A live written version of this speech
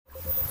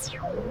Good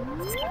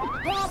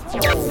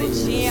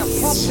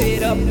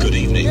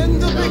evening. In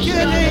the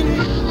beginning.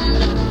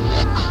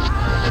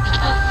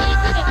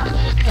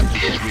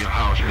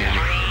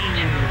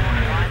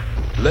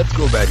 Let's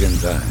go back in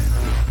time.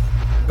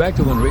 Back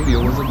to when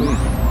radio was a baby.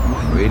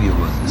 When radio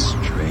was a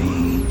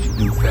strange,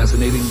 new,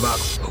 fascinating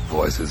box of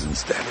voices and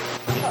static.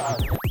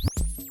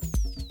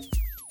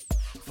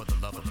 For the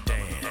love of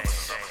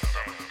dance.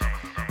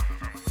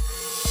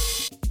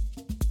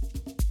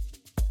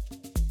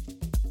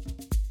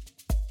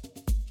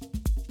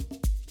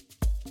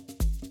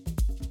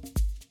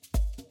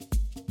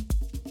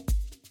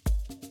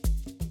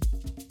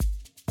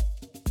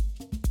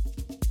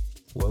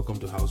 Welcome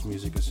to House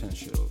Music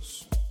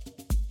Essentials.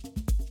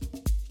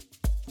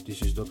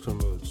 This is Dr.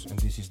 Moods, and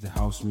this is the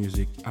House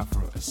Music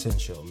Afro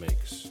Essential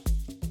Mix.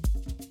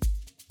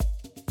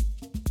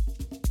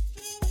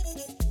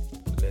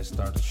 Let's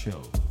start the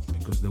show,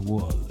 because the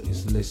world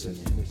is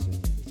listening.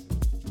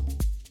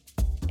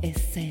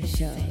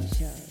 Essential.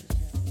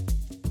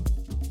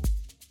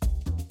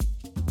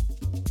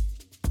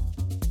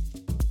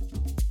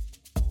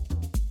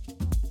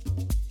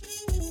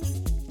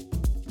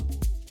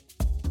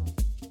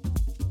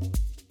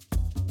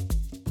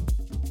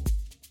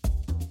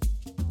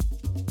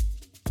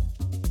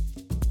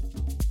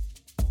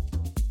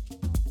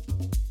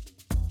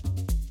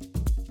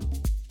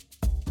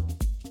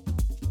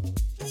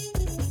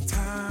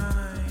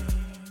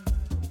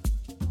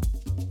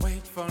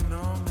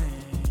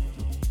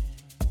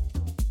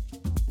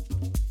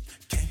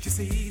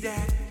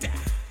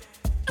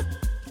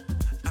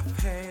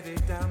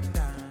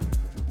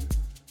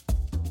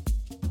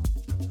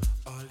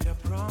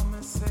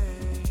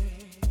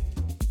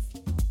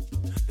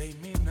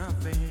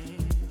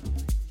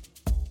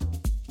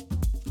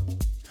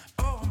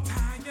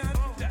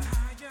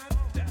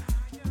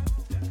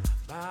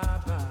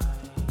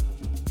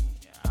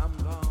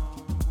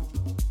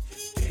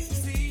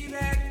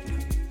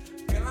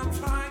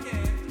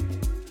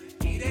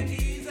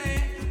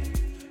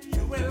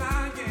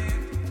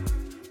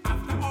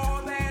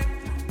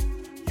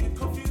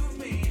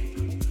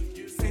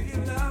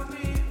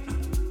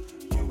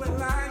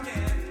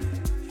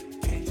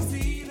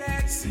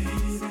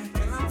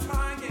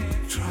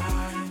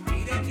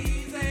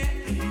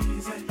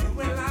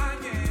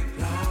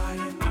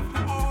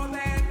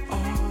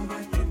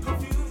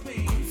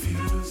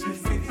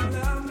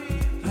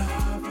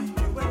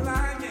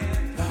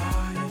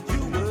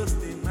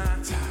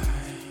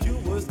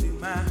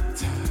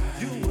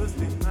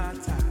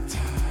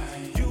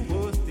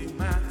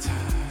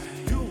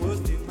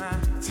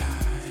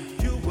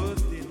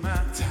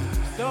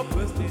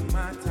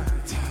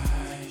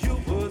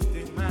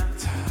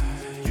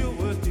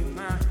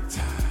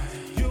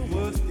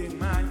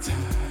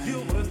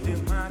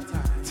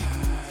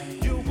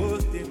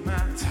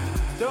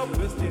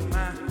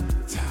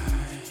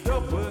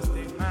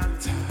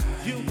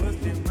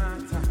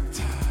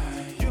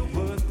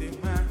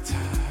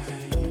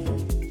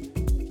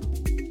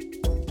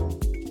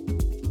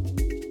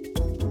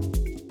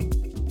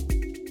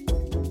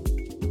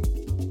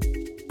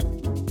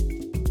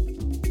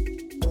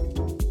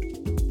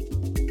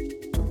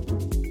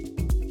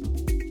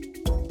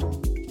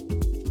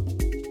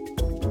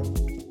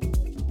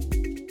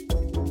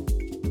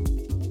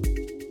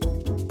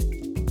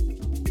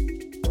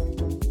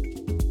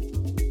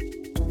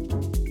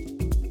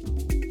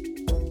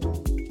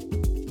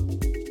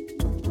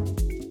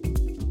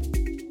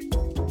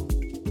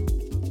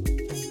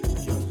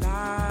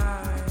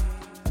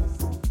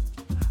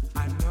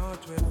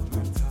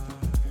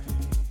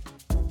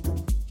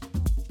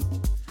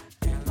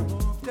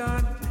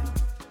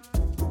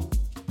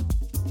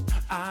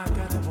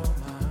 After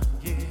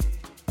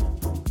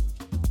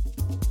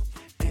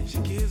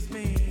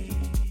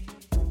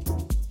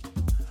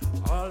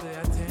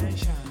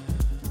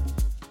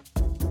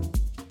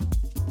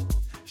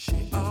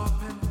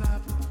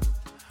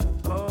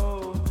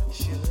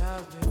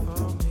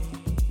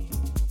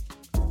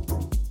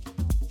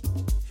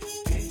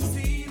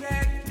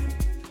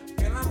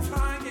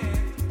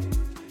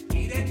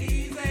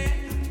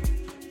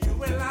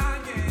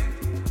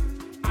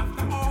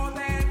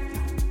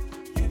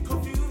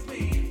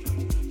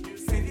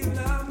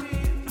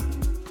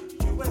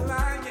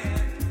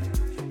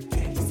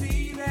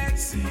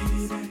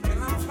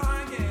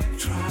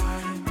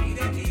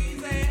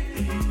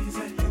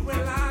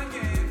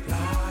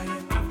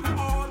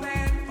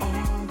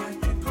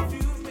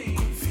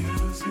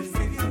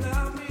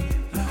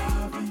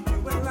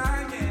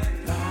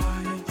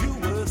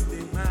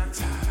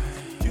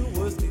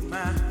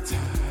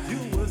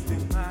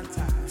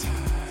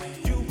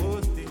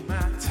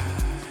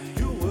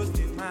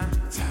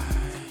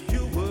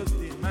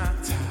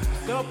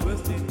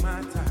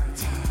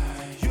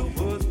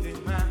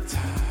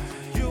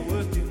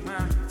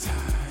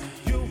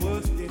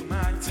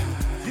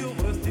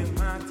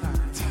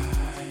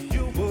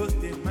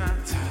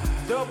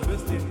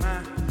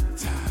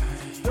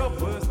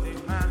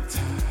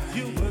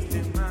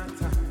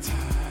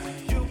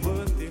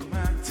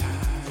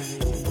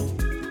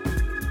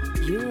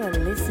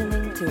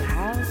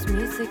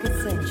Music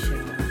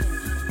Essentials.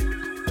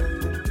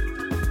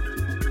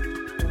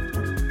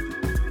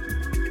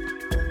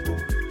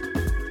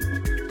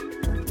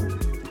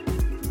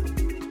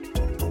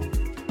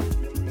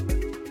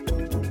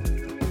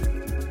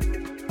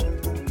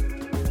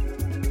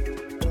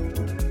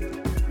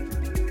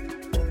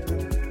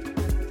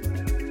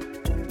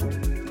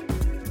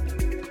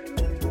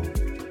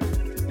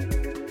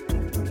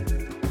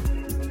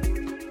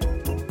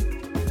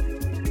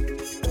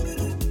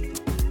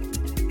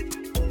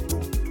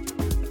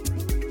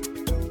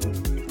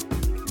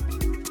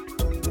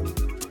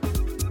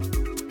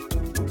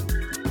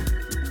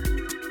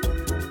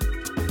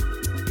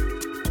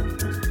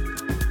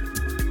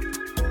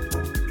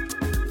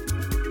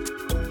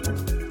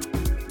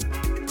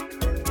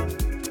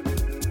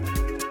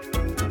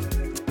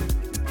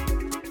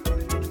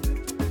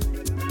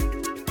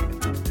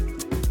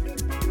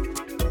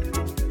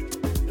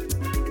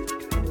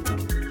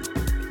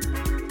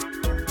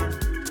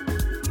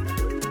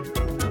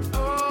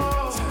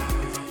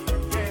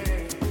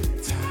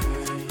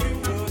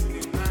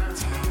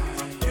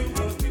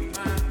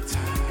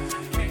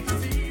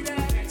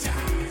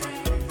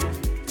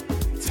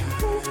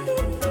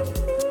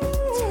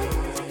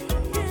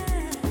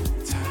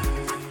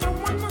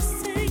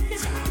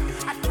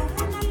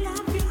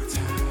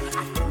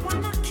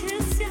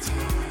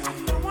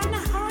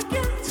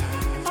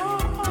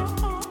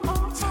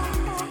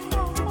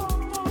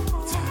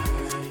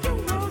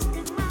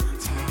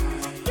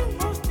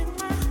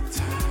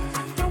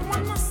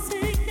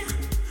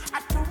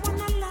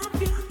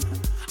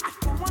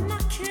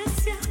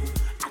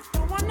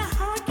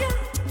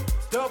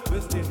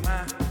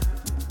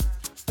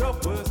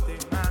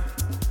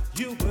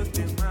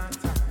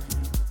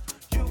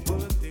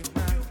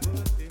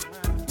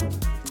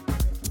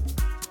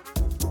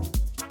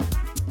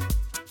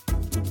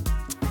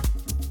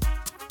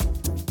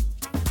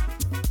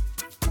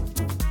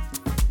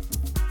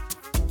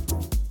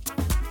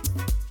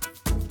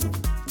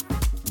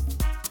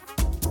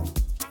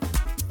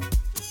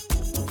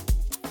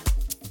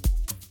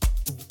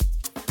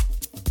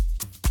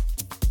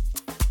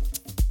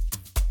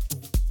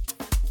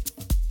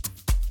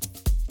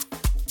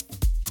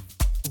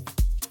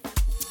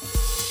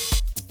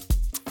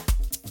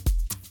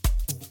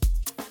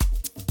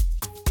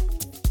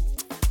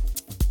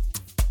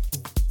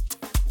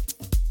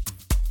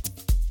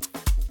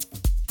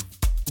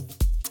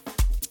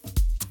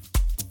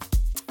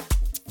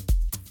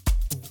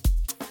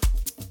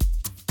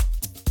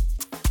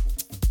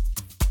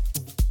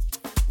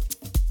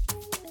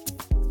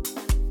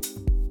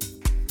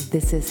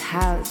 This is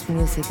House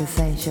Music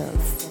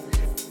Essentials.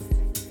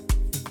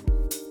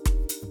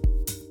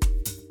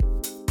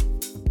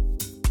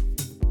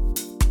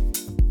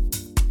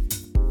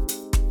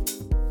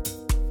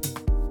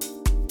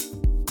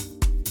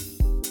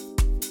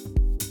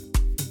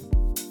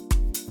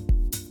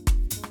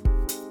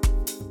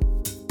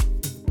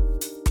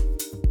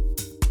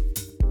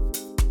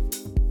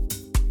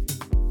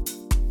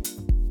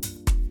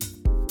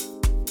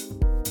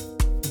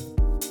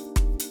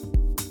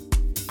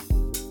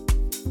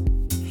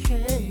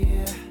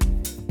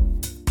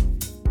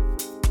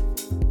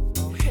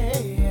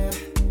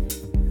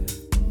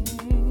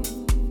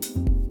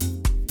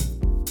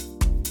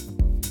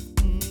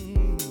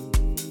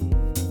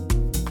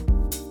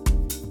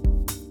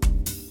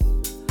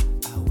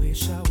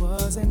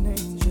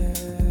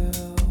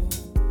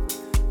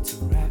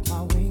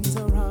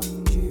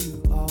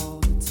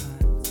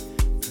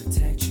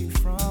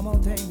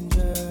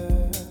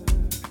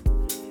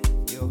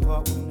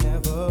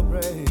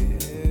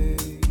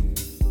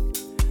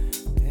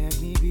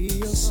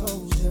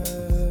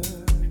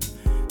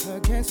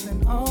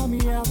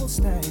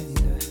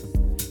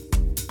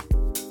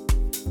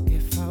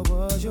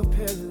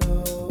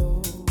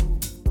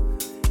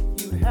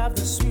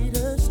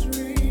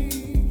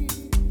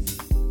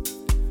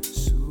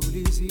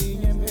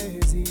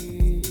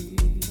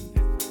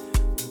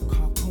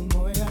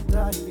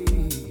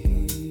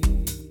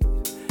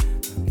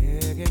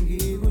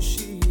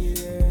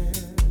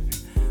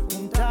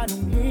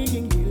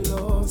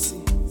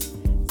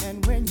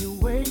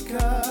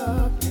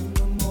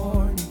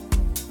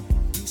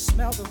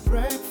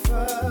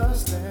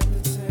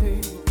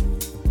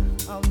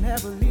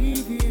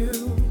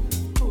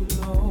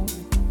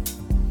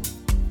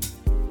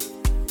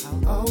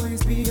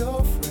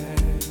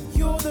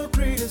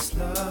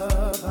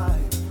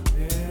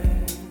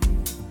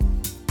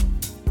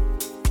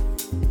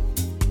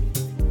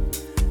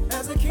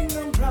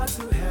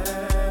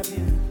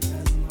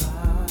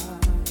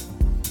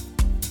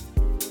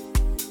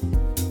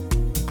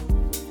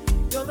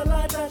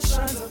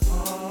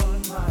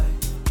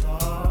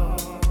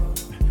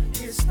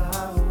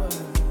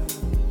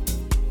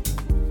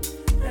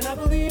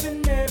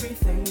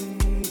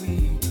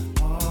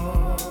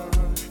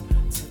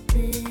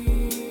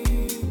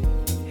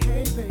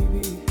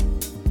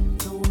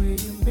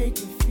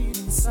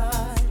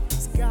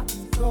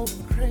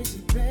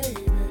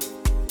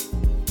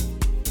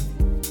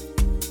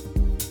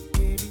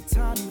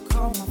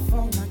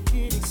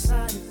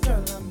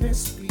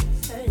 Miss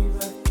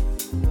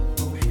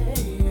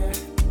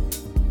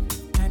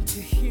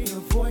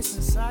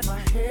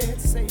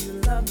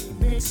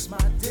makes my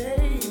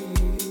day.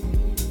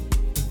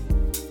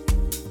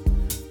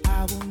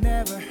 I will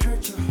never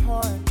hurt your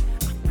heart.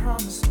 I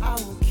promise I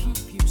will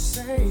keep you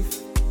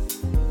safe.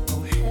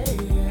 Oh hey,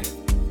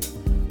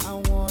 I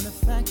wanna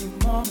thank your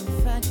mom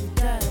and thank your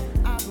dad.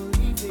 I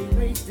believe they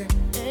raised an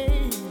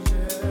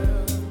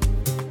angel.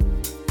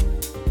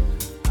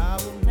 I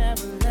will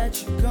never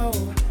let you go,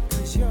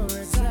 'cause you're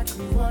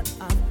exactly what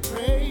I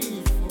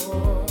prayed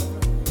for.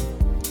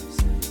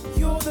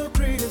 You're the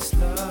greatest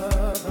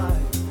love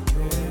I've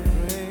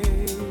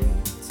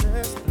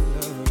greatest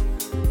love.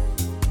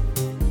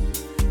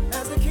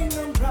 As a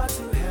kingdom proud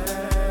to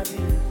have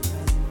you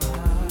as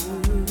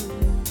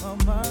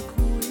my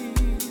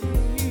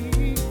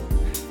queen.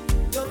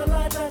 You're the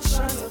light that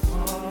shines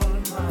upon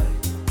my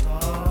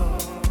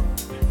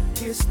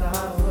darkest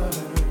hour.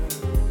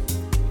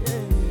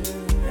 Yeah,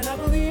 yeah. And I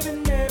believe in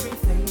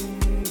everything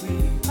we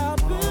I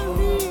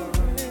believe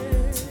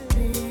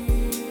in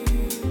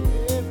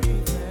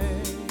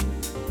everything.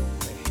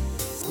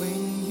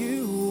 When you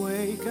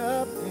wake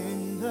up in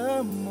the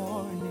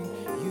morning,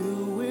 you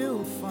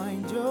will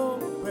find your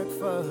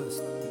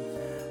breakfast.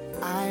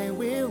 I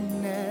will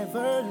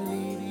never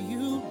leave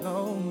you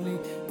lonely,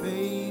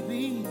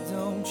 baby,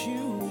 don't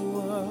you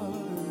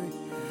worry.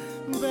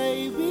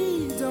 Baby,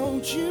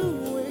 don't you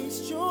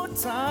waste your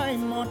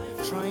time on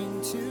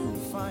trying to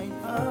find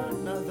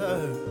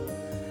another,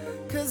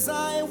 'cause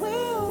I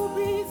will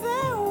be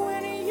there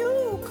when you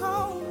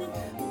call me.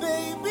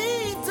 Baby,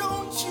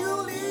 don't you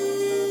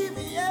leave,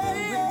 yeah.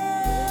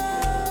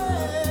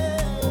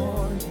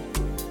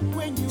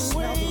 When you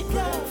wake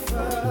up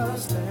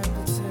first at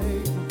the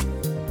table,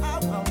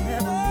 I'll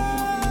never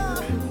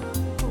leave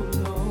you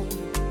alone.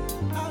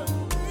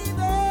 I'll be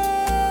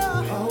there,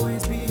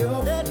 always be your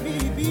friend. Let me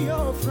be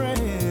your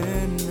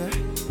friend.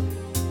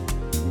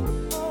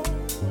 Oh,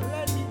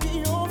 let me be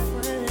your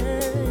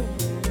friend.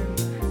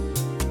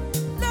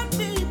 Let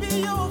me be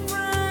your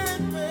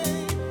friend,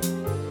 babe.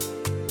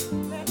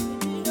 Let me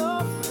be your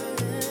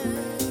friend.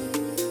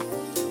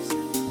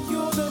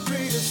 You're the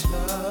greatest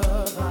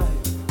love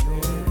I've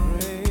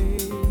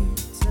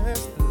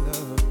greatest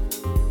love.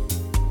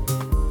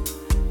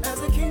 As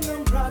a kingdom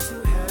proud to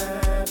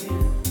have you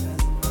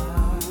as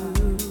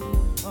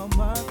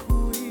my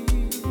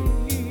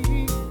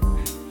queen.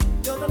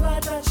 You're the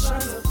light that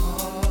shines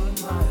upon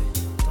my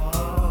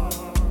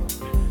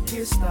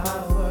darkest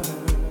hour.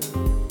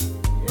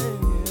 Yeah,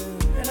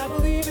 yeah. And I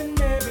believe in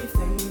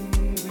everything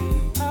we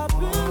I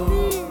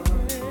believe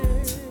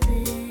in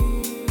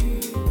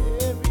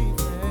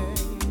everything.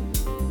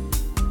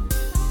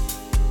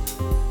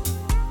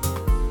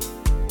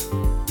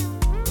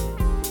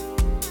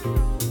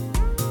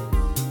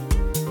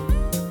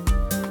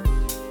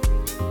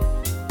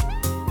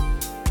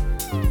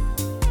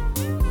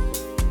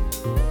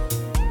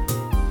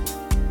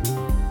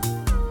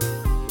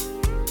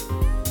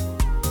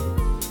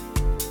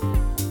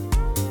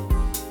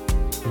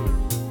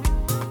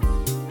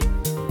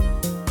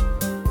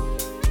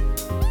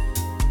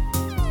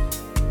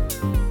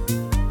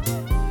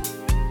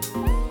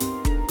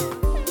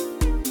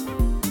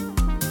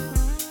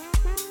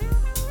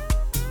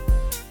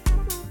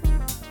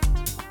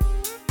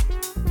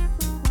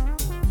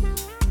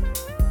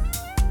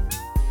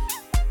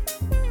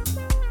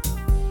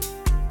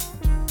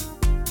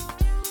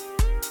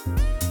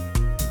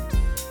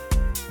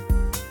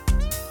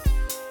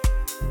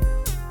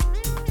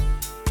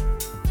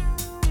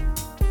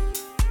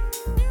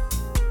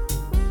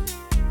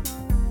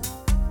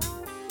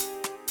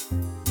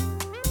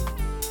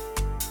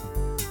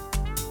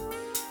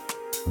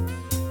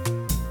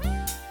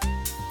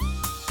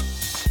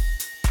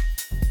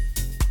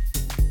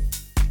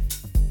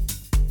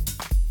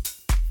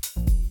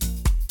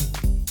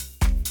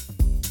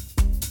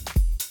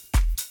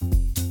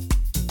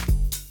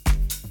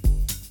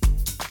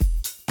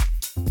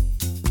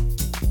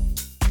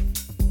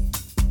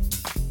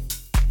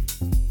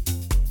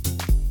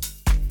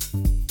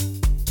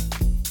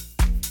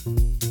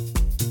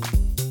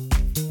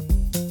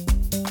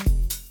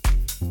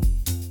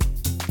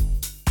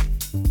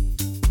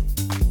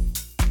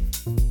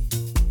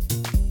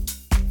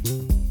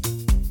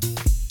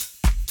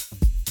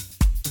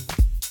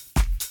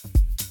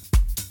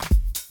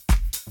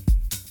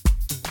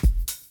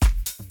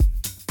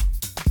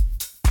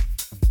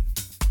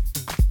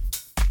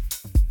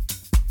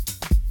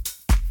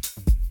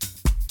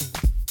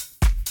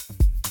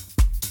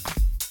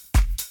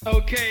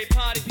 Okay,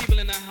 party people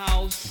in the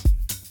house.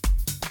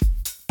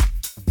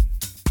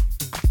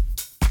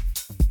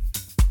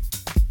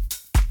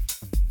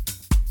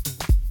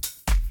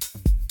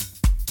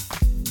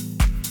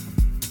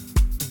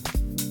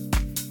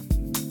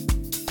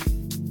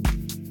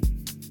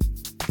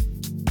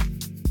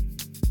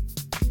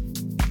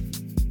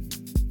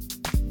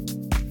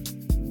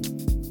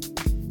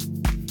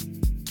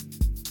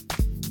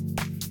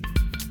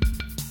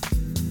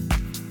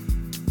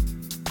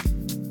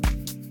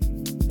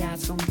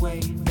 That's the way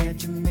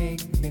that you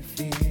make me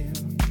feel,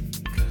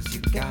 'cause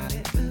you got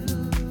it.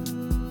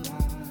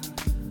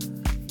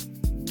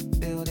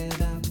 Build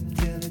it up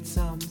till it's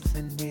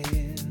something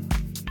real.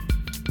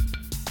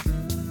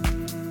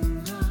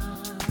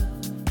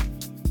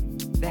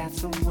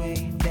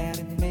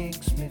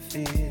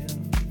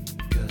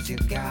 you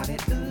got it.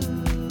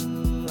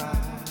 Ooh,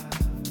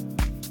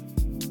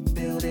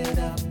 build it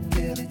up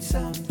till it's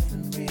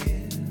something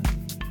real.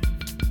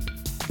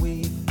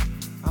 We've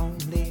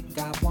only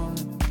got one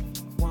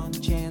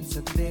chance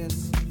at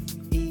this,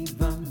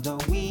 even though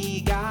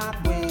we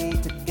got way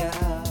to go.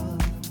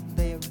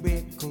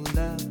 Lyrical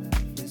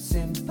love is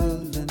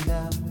simple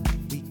enough.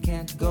 We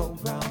can't go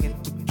wrong if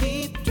we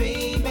keep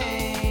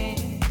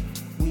dreaming.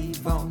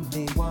 We've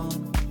only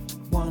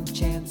one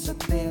chance at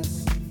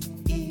this,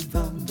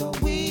 even though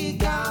we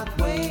got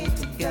way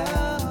to go.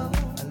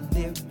 A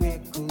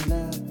lyrical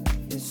love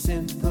is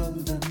simple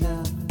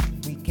enough.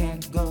 We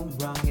can't go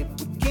wrong if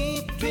we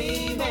keep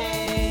dreaming.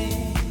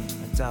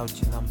 I dialed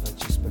your number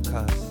just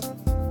because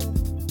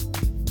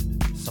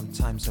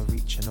sometimes I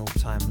reach an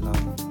all-time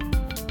low.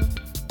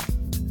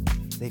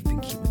 They've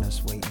been keeping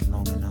us waiting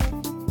long enough.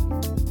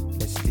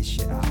 Let's dish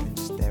it out in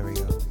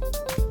stereo.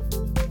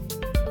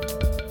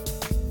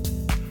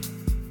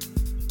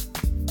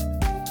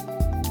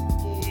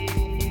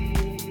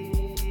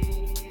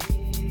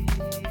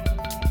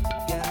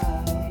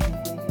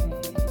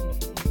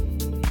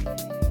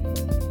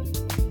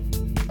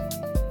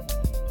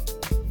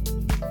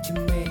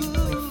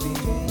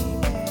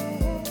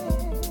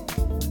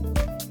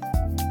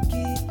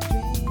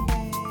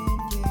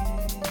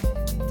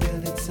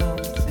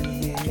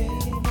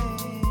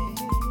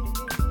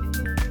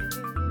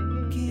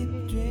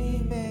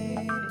 Dreaming.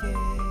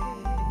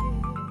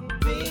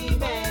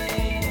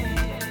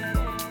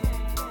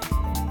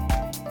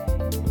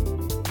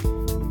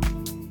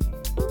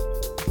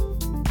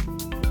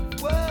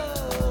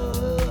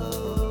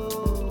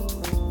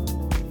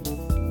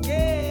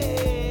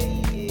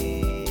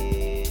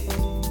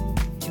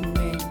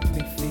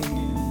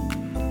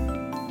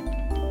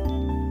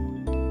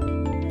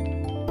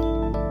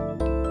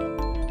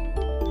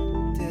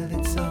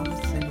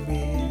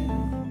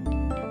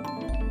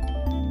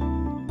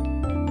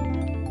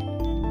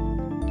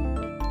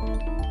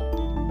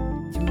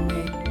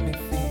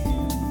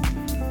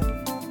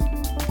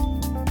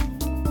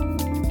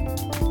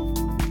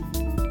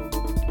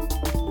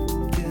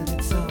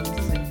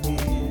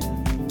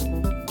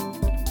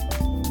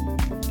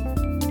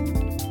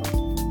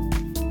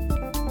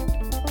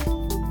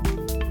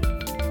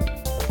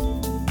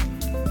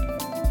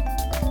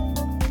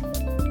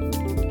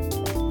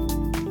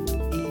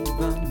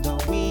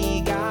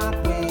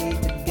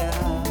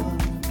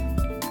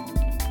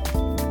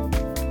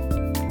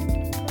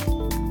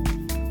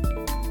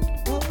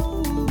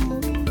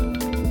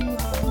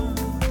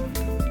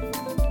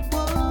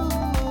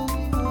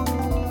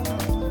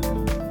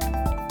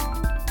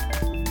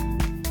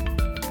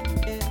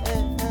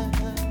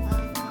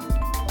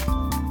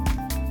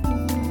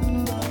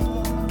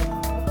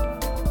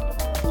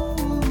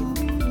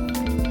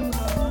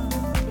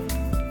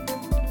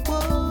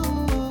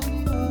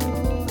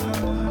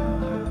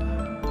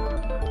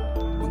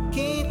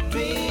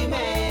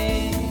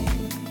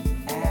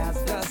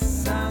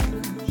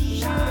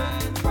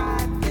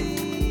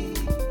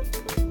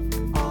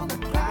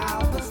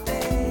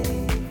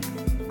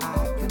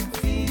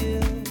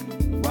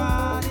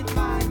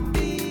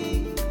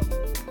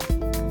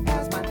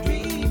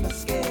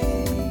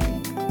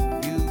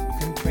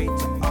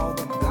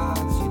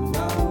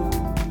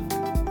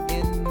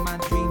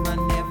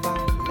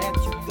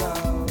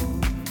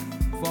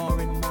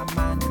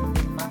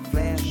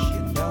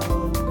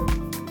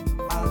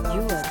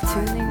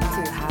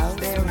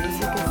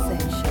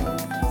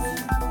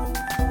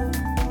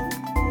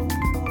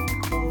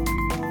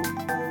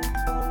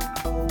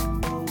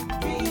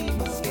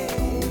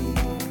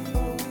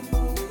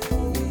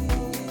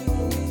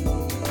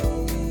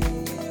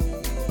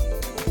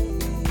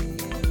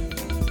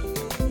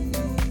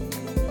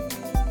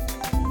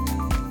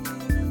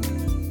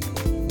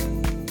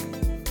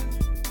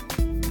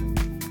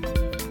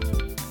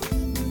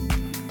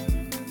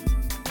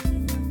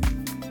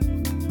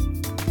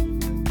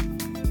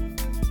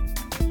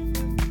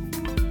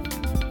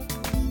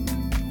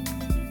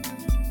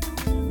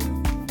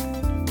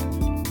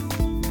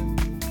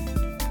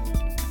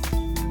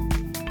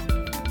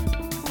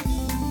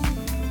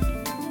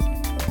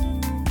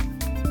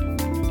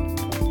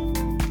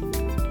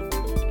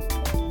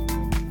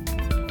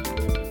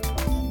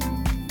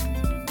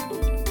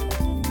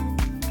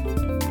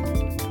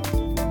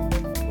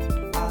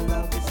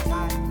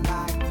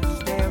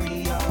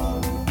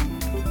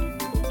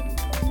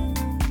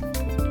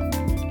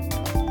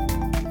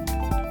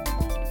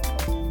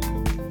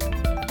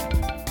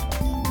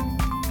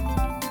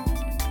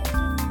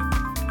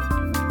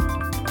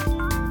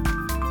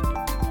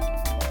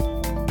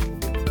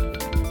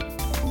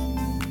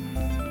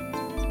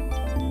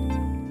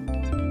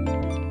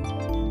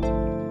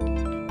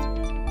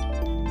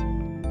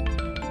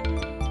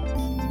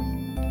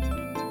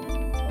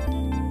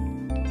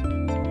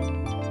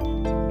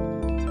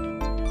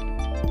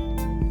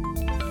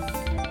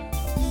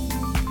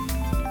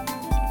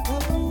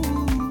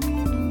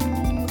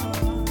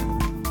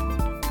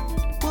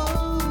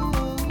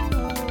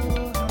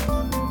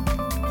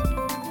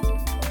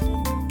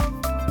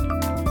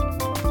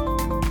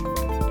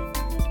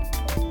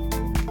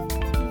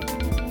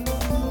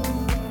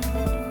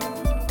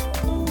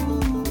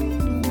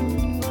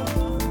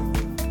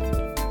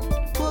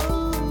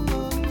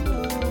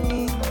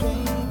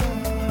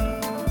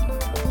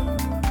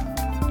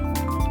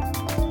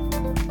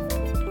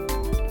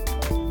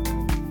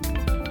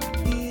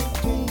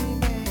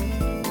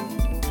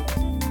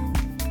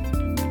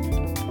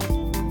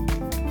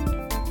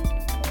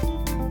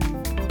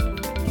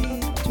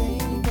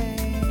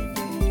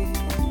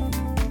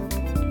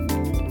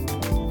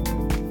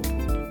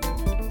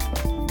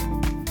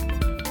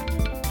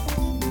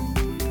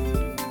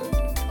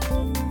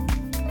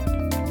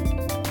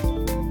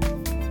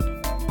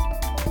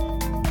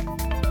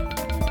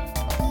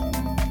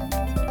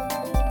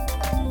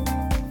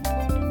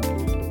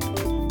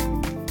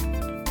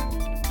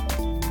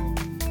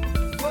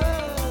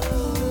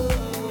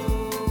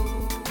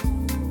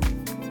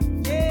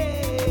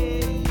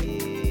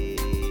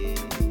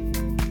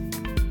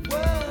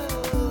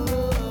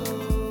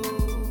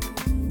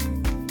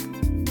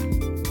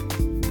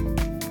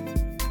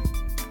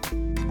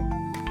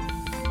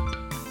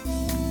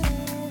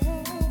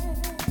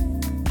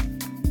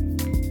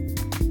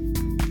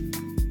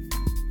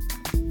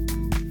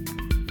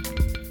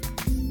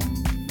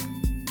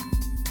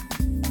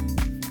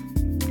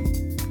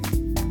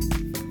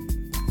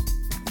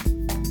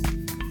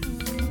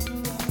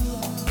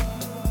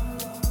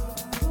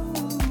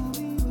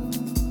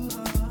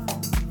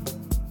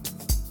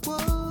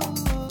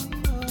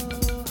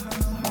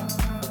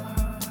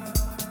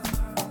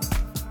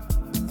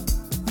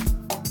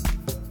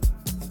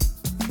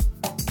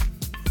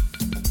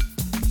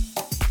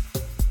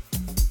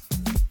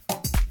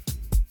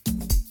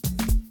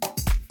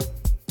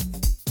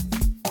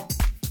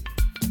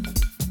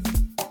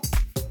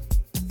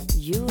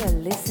 You are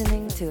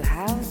listening to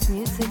House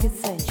Music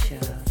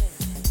Essentials.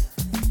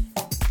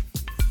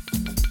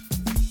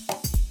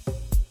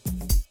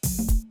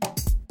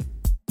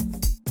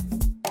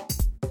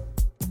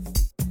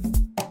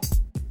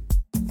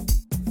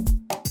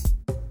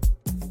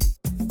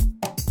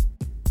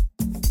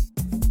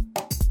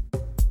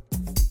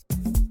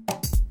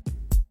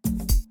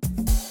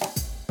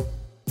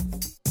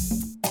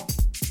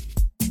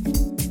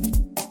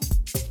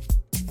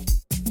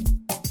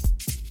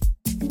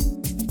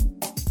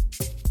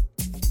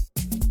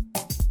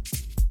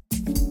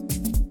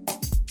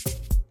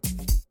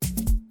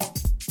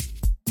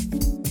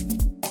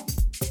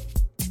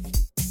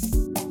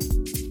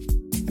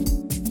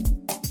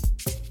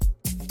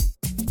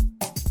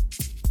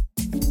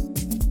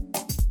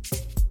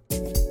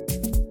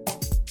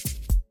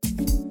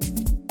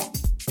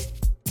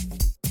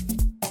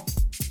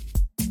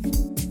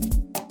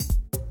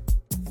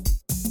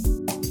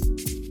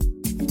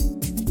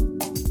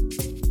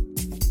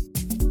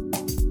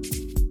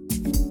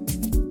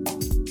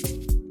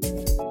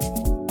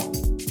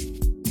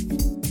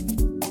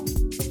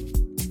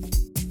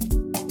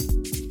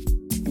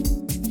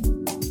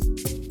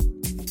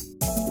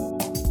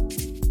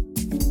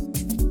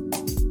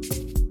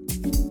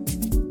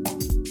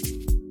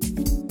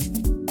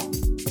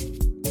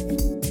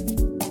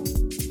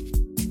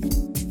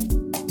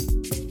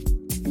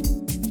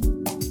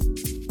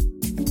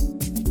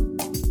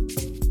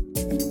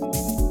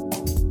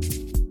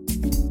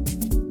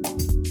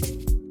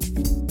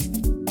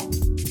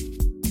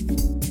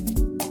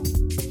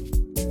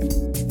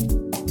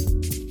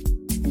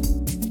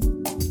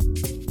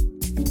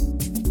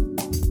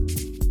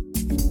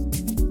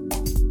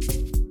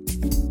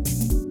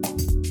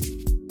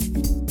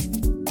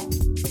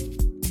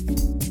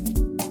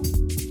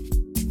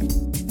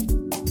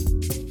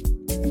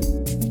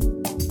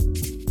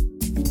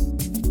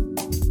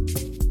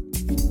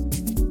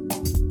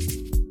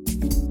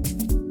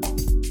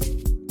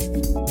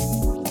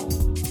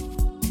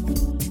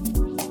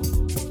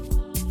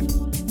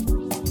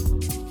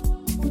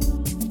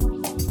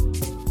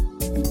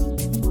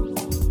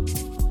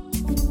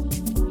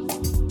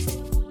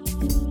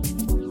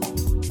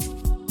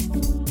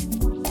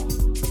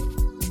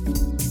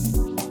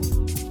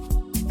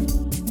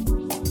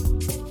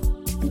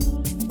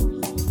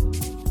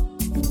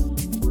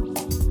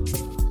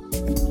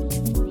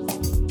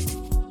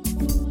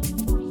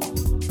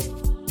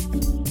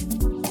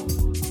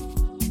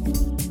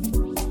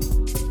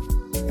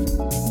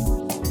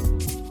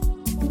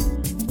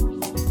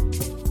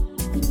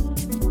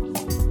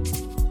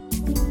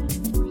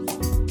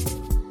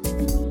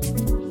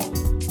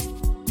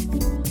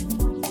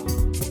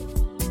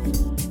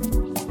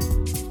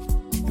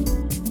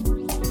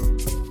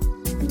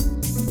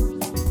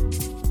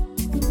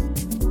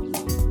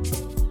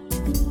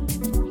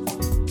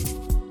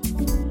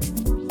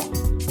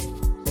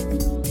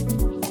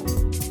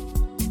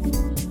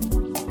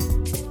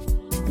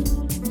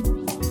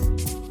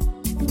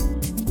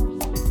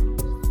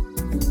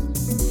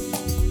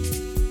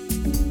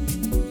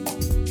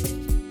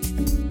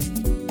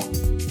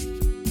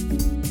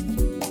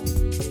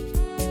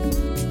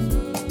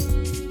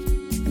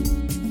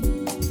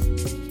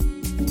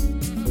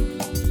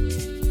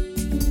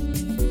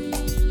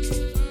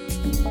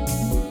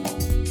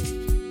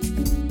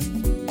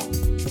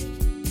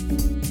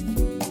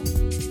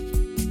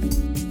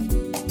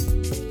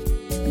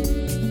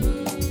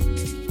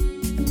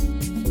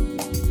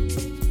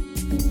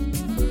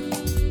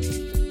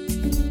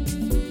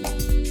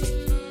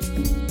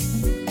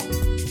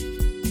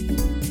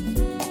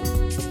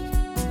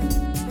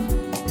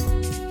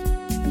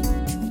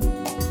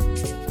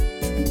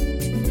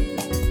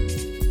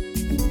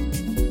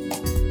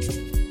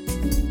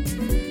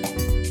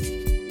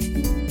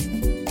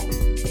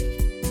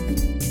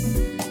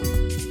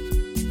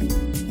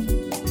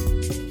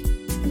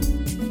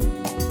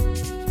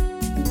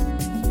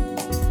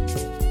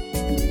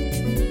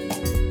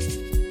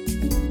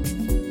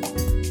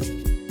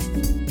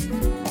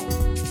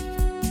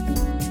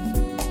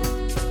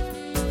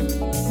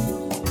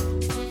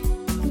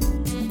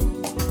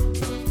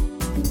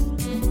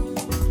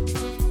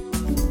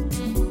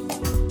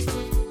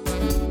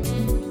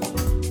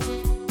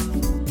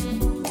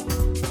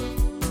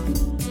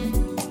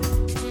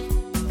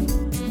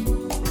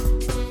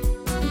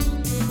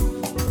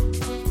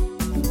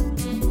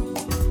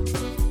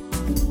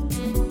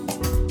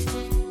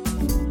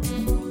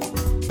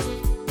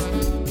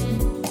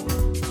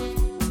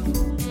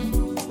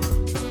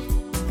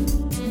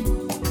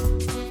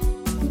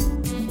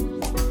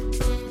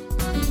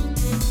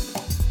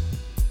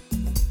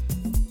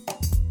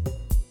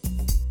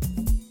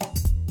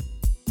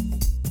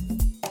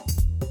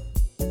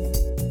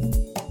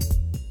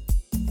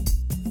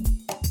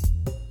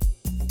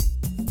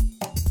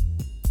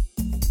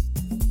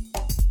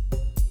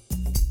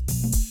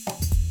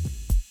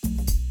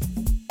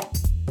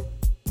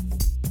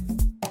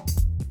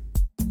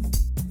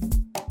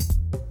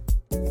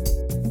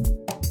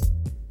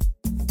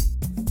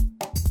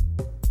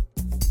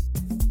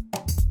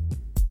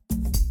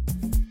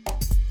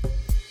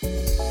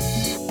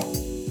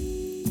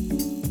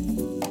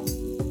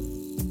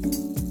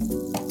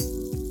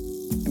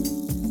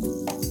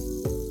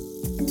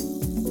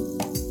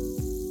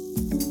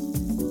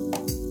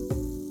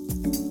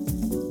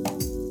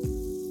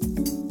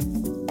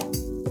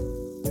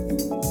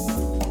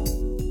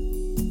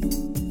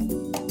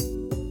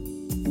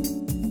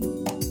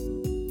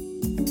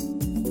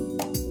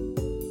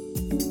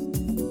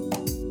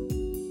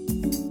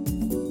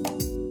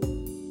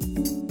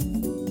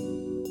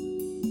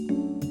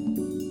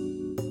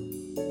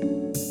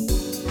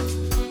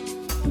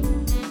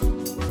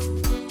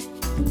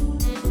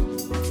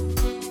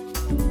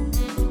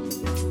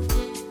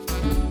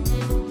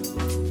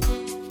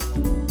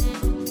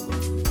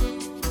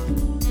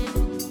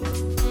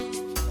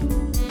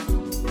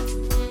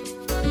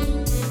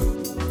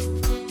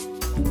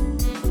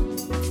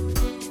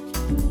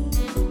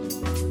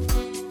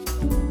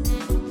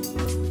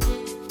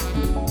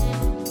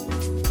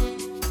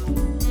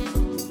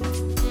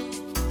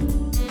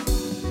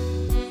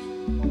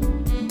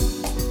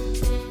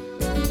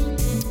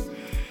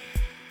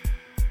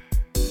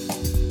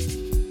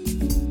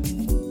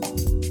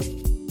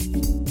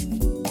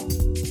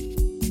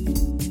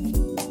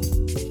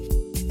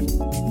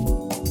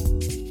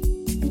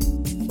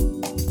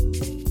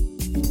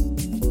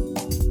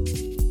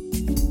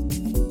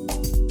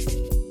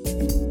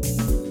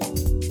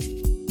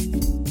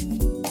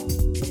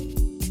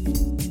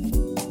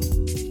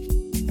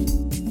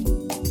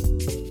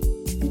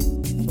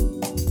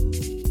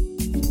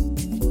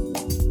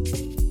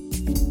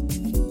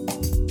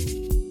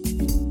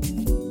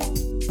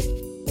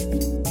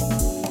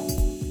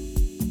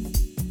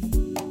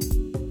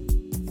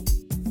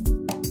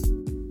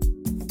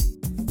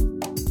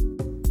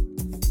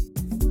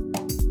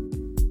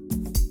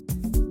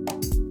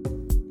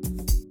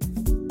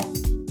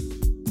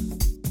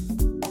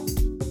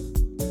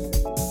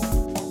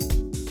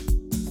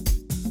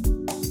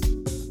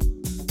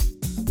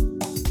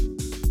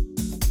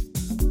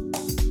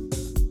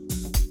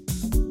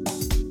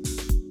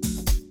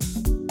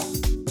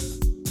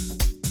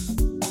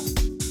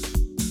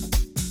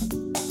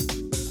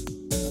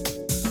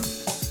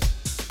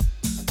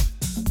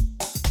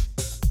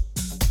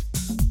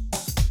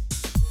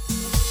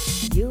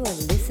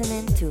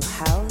 listening to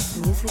House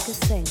Music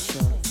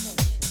Essentials.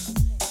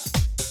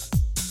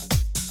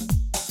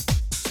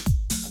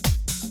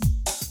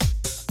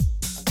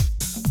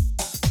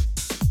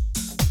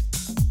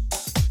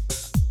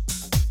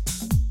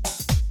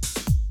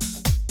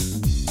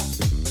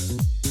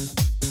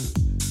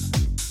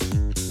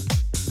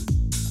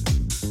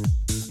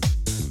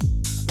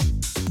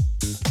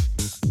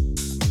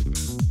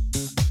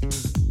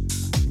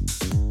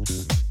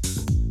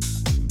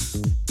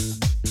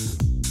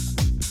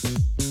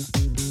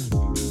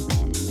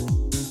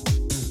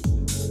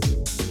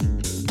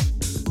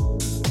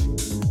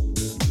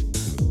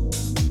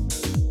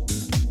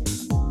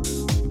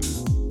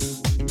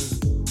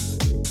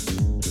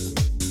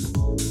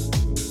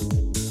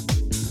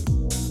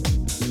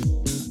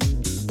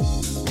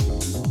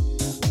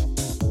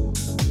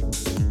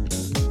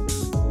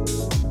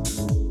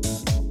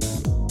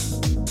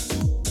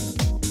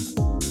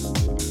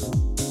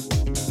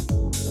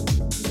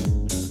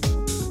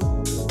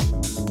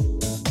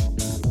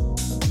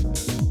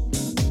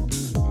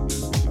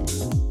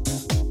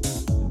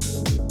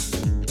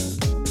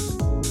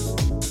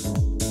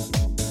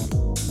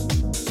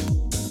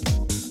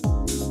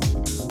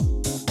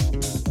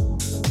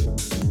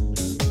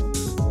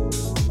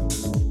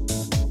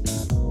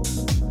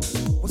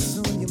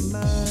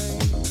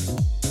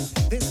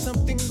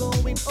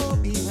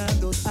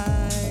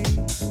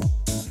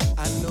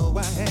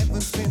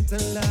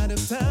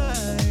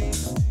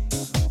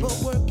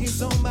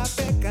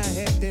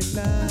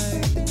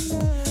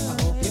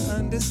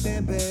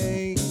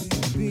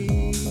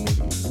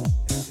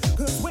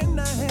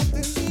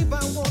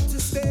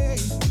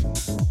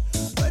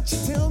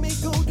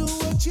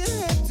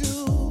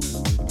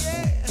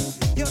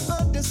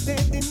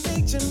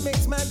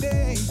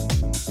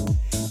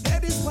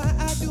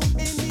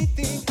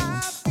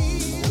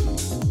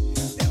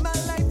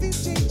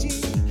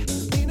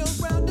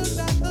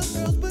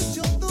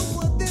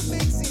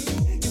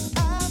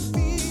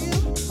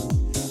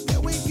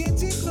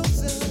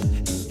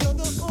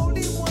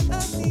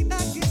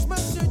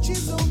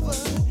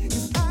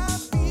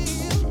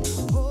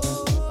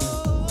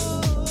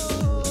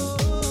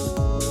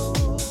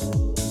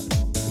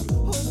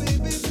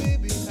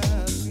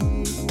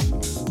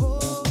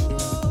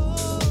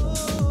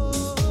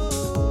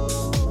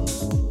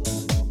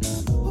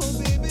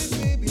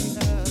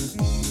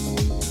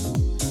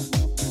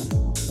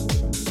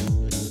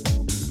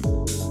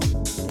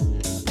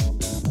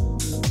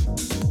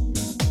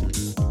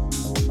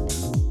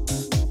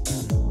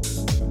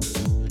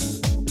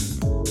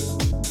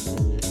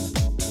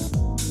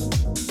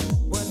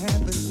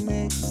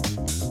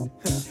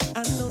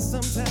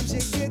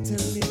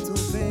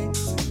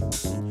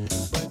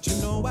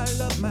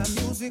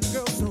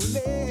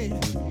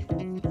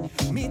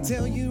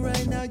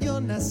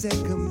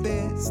 Second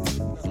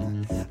best.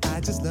 I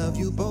just love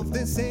you both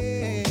the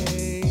same.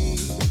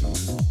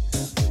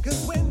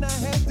 Cause when I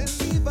have to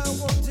leave, I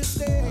want to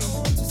stay.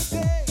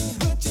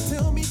 But you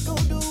tell me go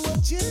do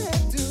what you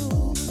have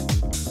to.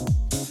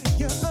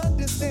 Your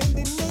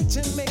understanding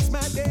nature makes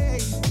my day.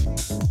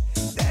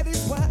 That is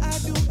why I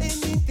do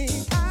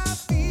anything I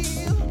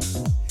feel.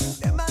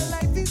 That my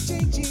life is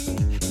changing.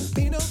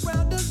 Been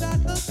around a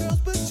lot of girls,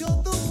 but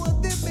you're the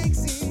one that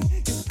makes it.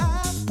 Yes,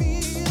 I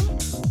feel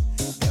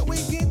that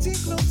we're getting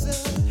closer.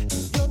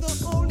 You're the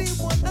only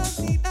one I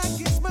need. I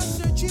guess my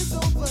search is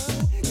over.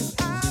 Yes,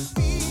 I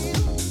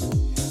feel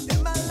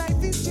that my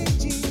life is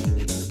changing.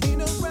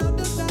 Been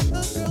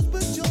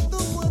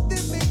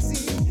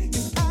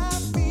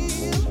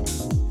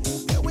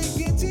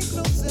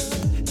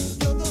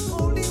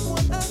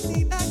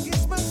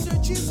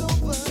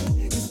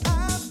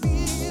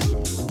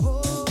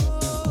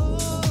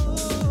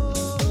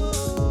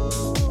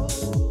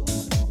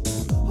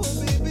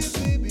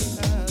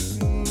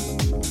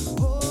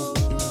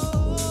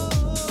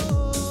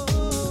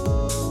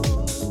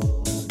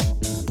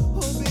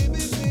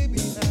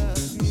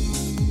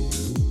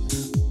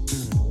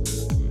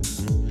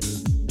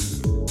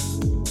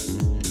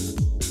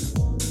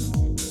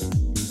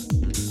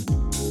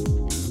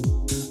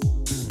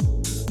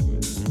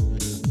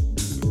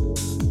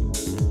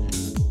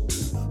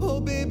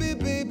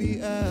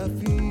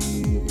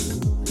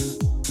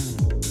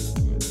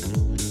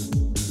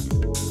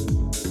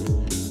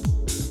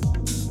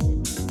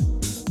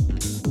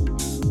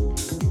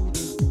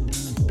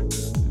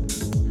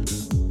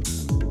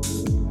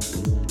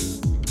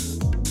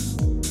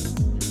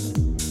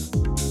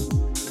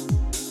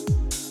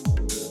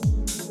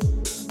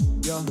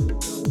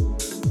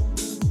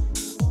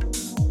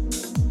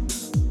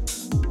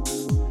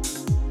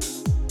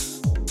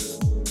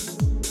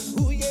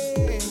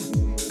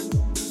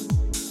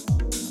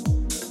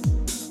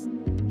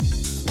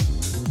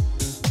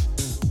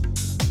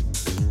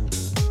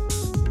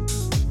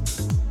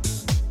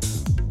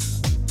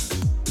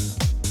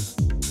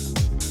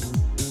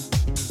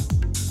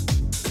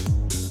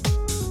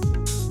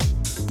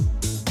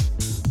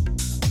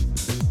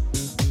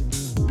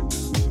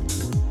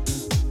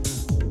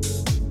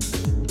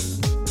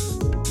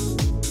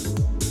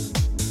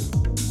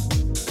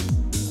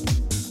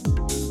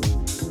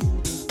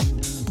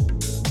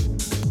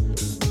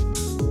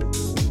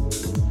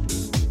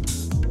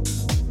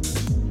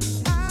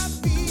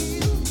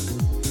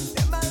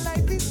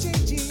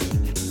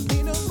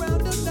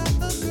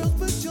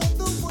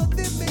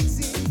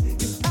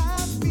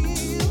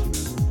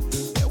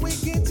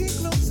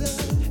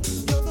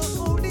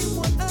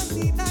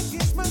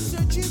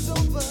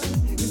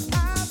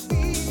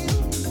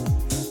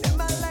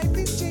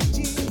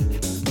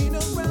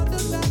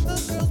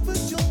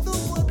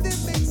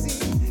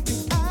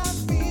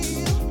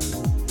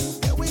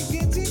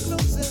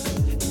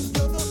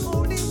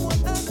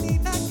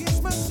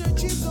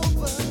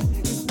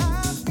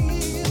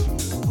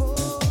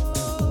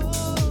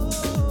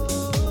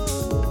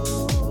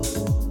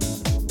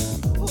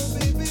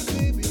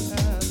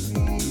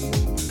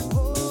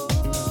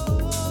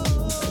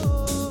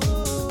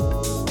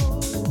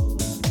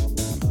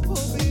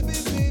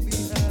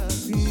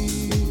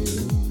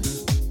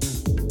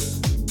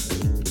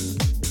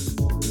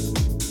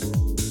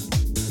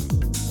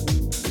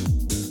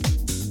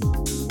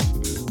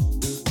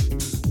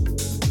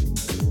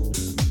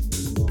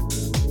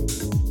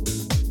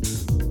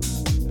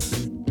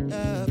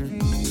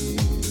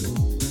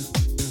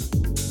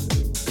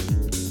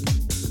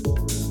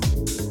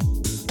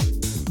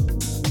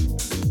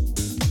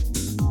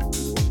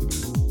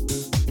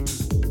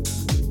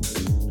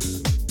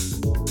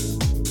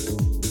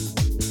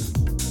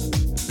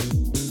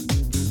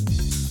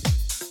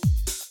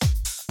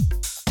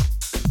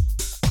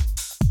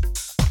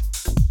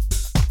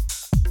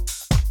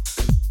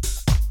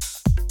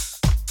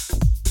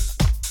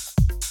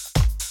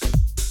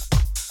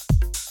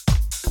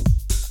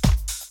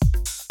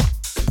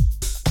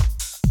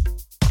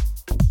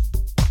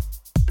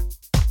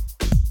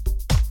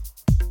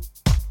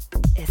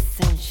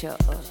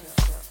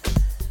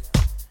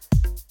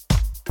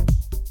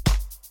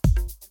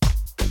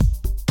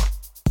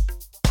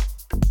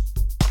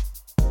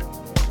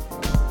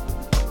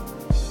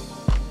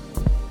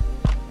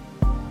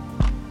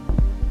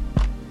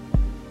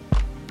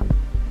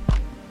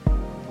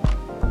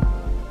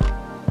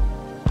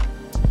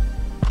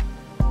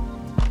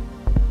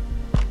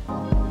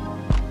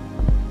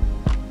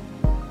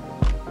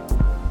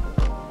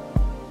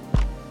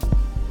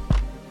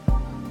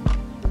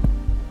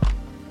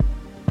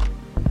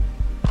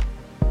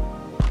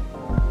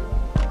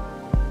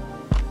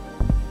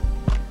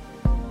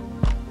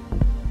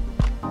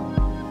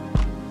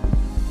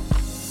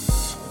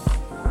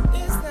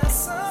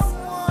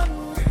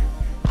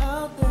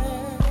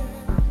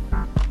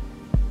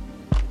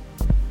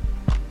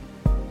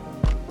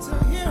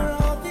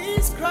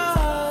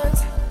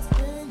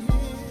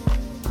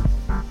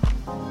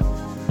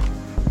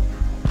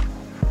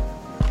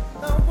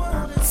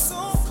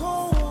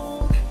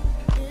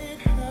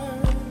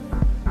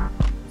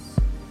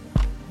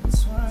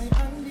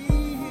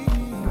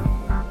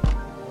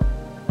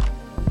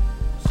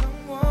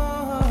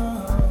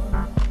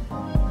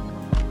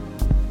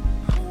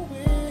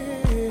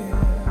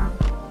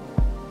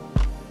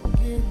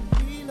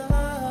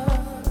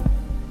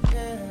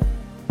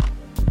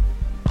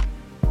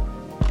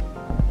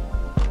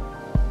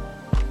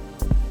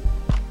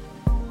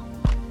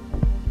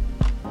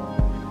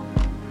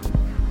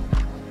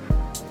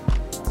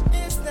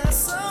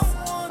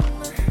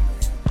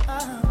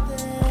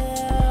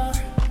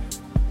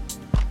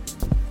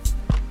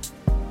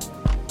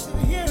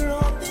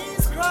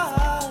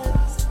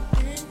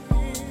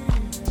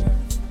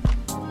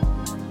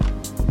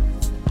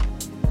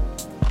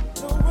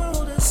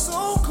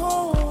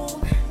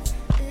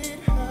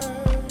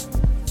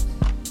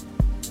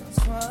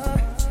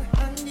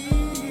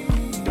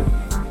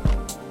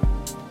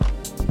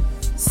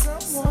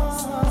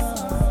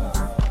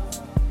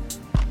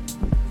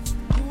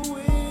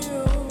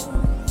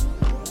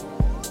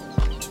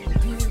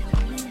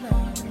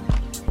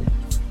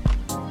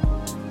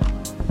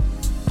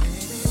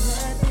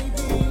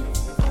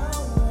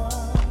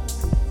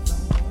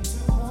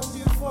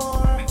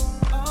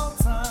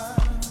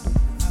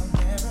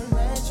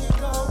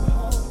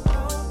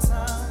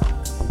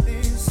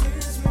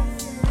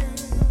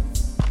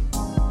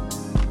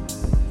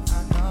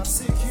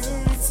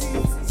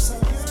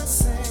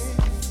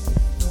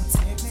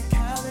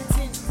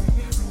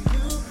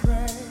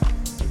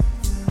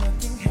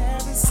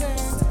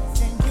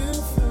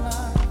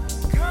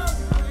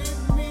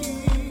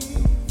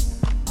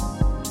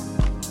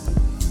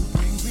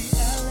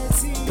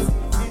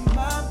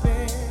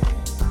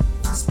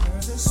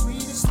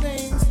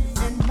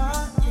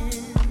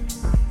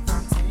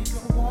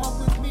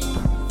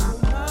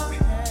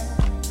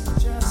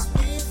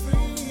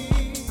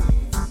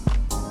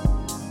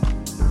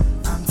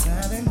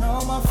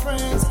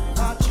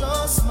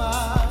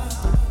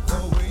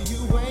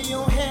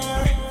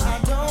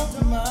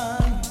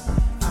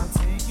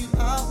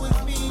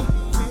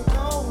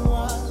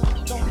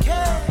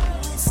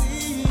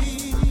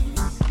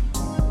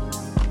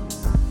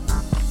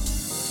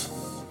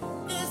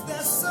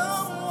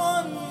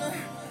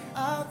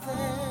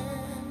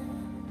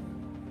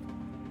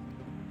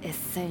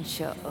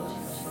Essential.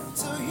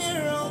 To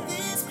hear all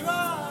these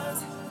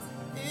cries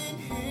in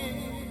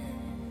here.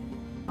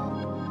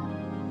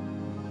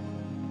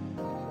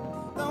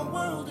 The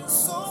world is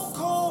so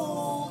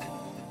cold,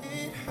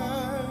 it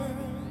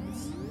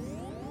hurts.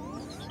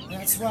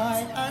 That's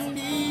why I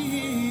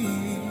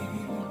need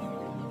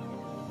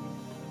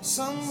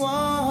someone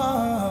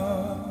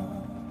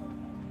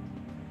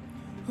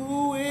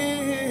who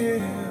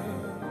will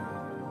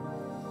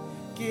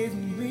give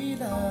me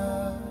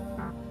love.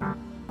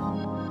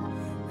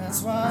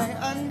 That's why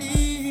I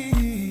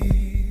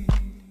need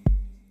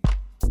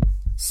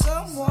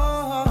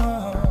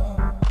someone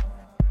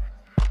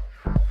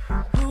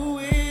who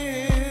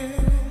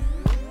will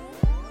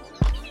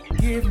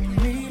give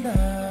me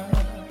love.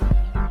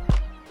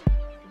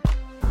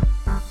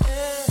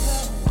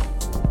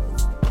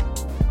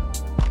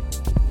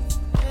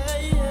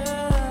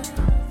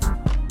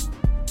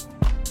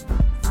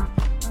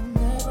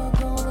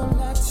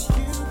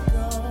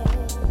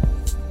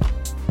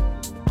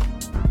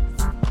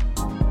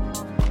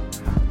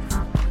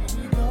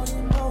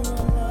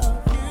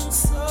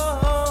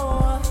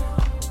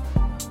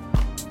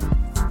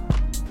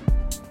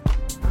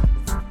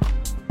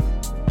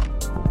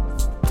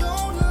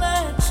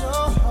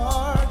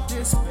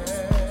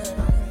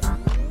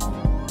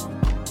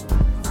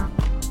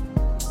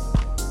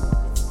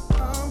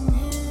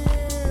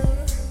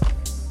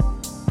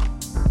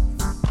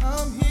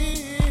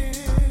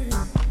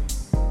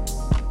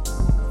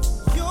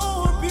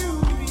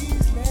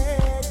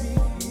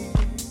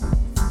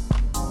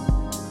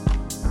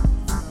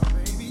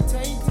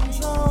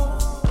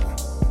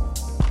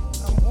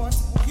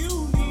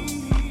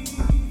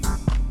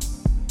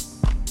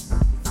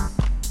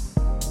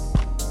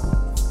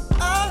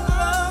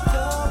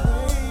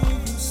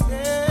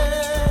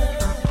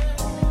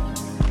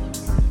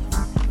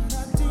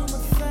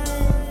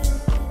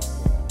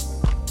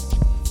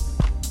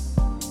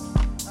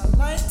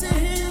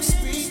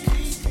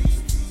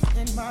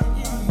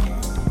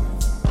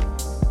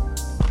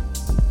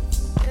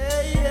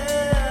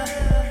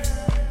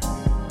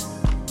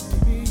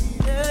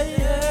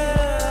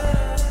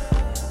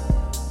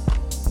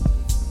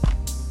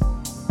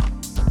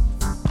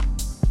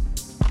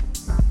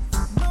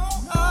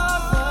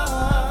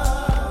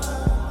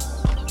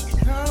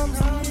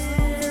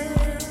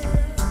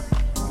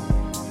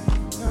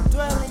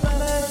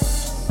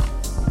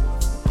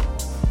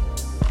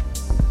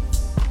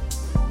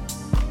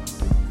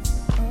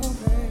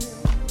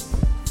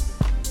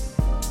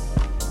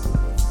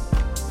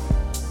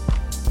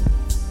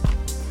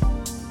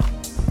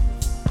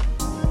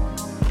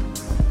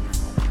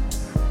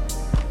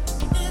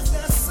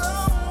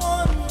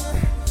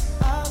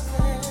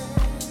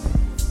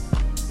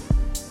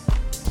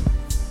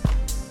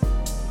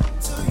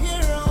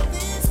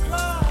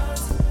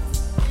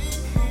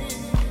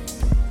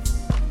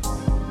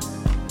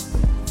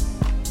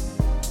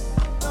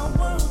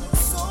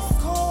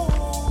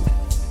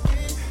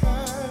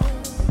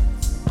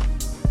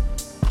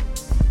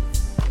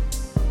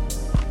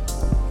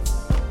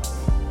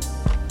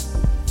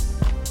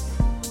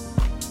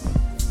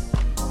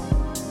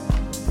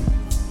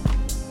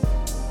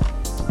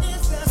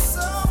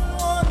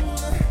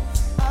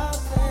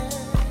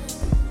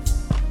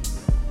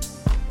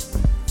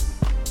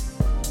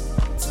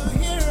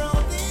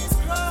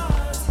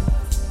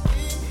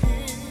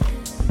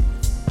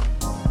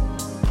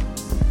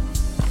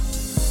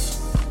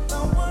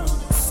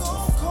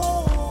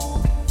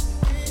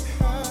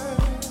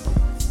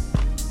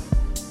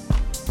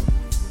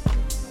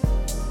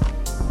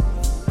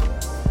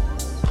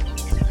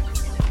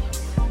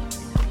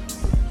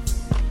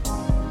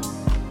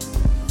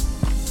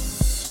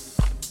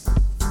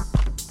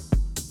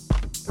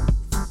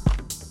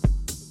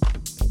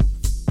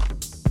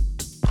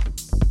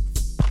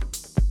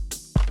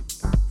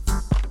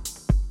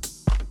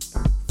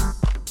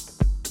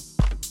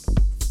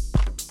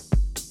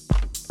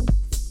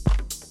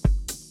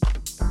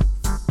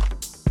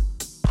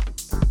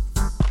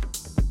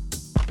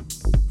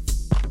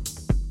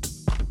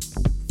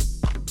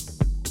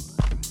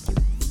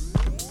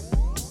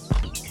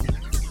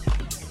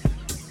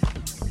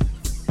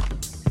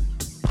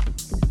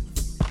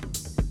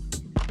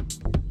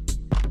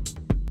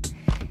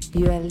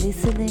 You are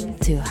listening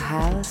to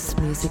House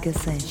Music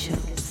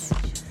Essentials.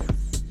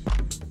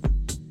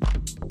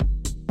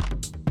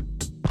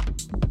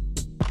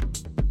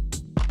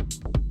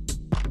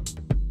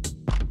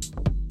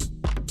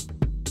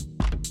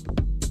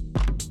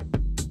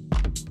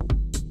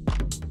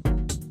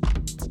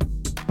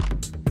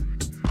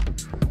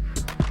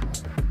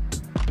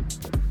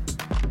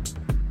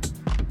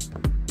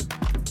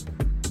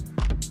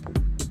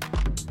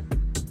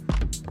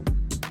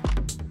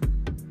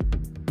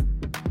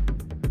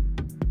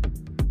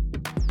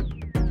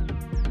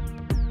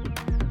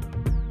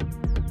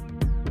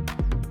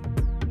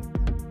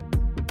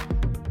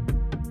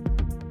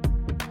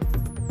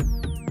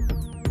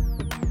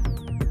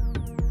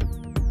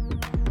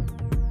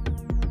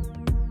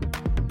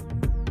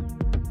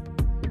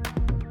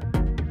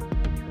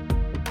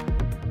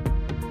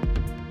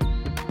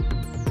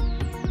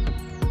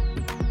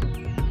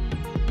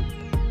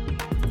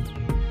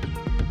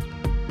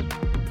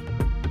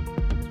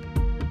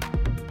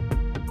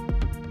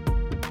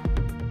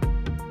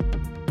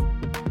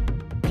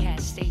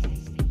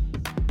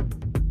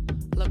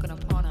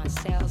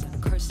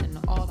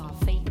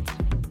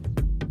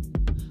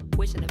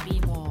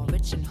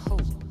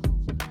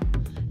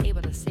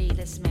 able to see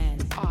this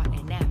man's art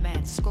and that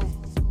man's scope.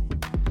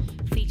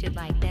 Featured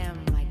like them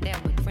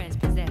with friends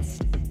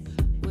possessed.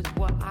 Was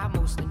what I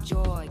most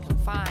enjoy,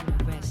 confined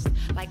and rest.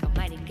 Like a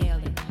nightingale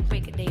and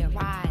break a day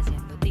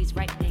arising. With these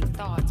right-thing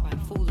thoughts, my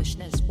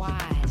foolishness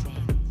wise.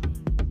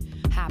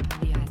 And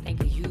happily I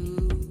think of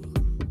you.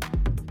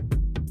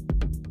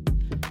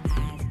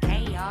 As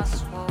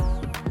chaos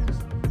rolls,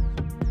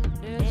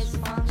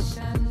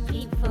 dysfunction,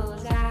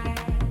 people's eyes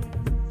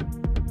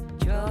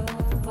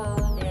drove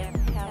all their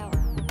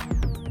heaven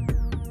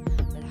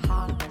with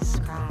heartless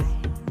cries.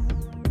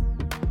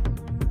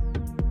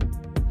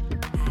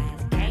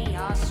 As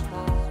chaos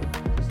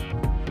rolls,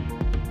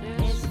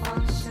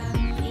 dysfunction,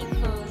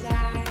 people's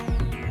eyes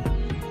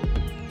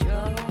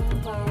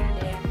drove all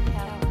their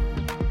heaven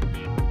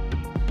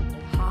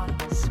with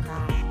heartless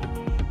cries.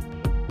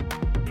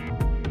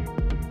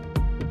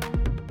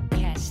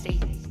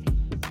 Casting,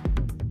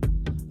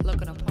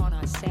 looking upon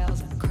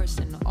ourselves and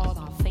cursing all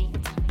our fate.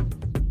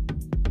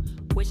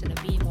 Wishing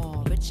to be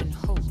more rich in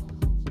hope,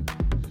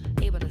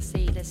 able to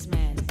see this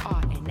man's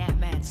art and that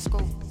man's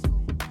scope.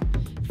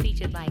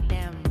 Featured like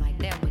them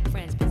with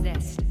friends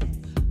possessed.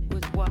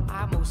 Was what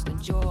I most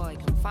enjoy,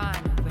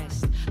 confined and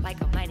rest. Like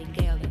a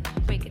nightingale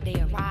and break a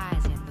day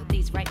arising. With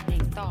these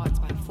right-thing thoughts,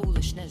 my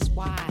foolishness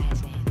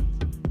wise.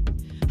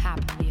 And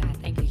happily I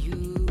think of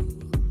you.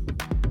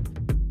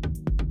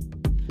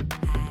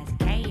 As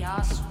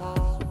chaos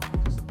rolls,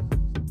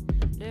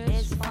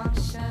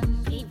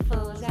 dysfunction,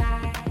 people's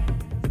eyes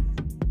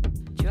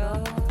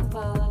drove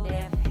all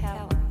their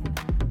heaven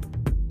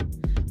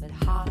with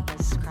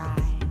heartless cries.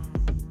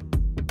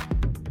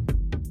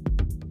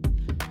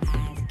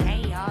 As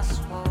chaos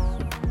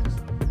rolls,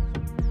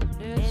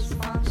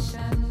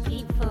 dysfunction,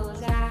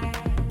 people's eyes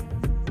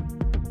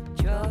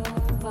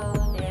drove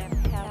all their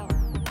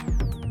heaven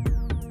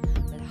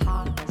with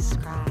heartless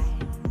cries.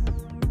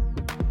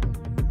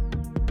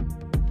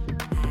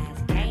 As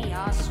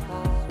chaos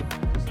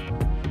rolls,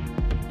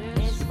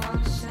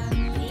 dysfunction,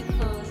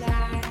 people's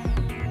eyes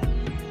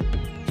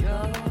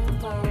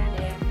drove all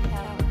their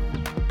heaven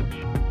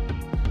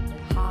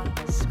with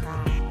heartless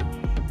cries.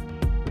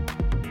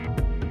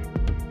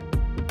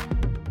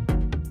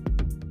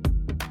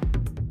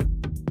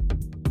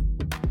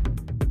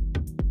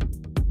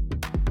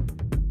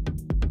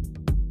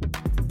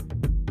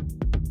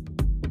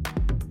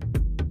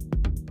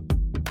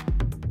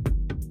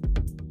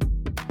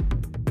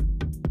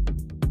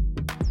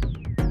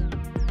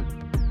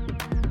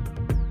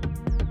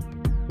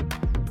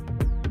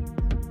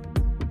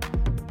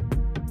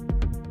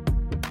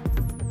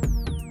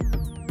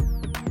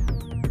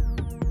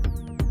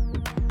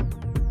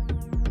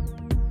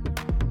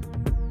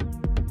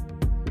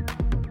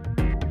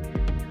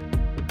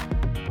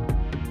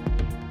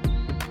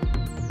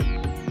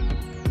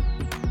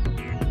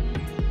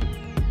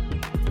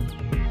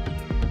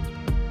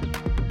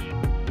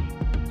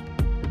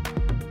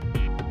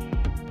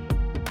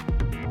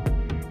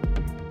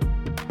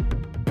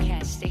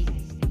 Casting,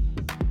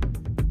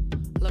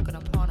 looking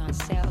upon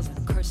ourselves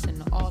and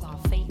cursing all our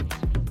fate.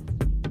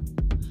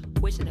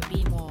 Wishing to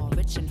be more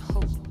rich in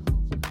hope,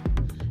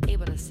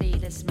 able to see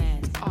this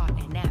man's art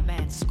and that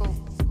man's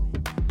scope.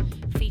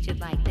 Featured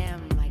like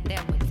them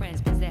with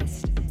friends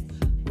possessed.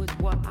 Was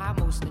what I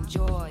most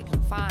enjoy,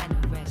 confined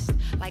and rest.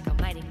 Like a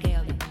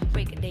nightingale and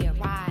break a day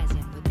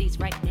arising. With these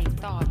right-thing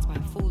thoughts, my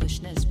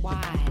foolishness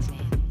wise.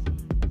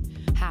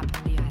 And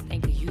happily I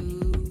think of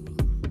you.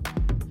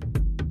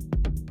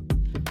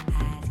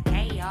 As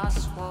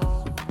chaos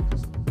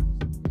rolls,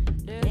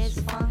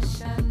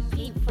 dysfunction,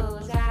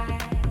 people's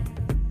eyes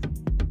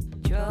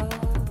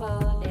drove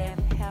all their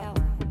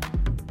heaven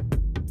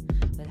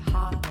with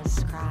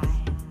heartless cries.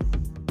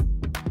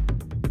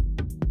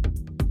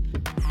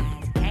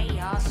 As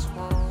chaos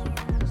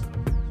rolls,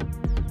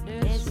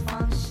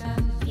 dysfunction,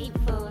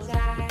 people's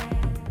eyes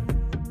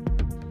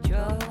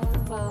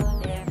drove all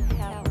their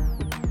heaven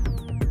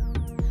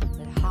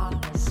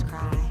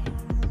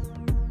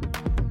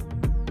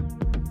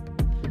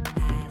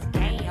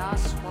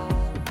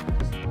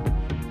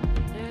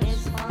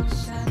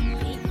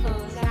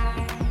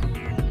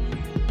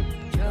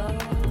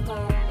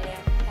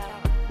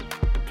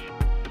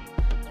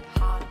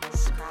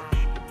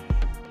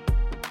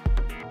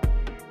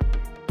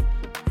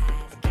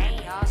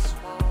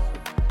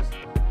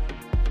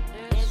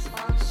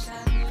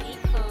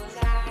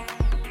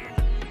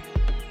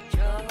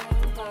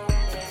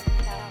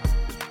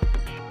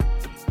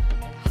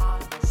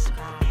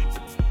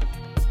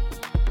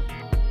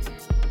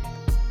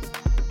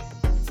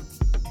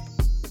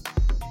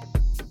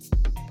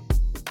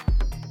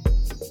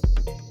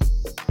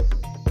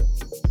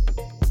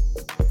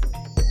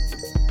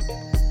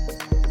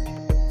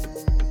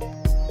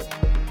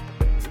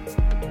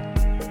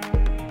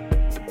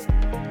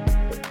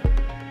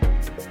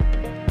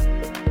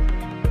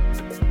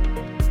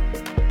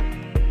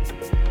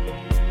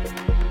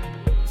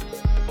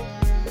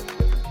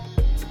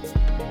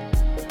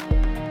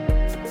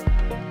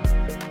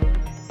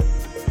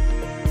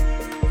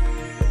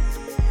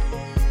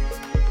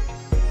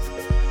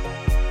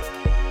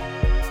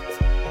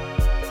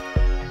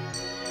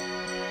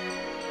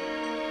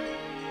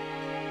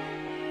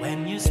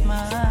When you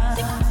smile,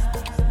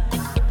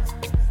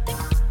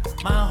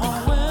 my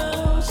whole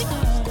world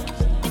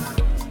stands.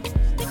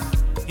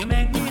 You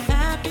make me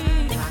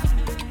happy,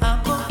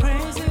 I go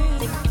crazy,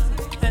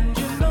 and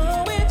you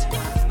know it.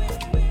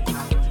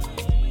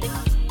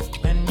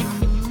 When you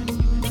move,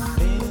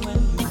 baby,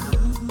 when you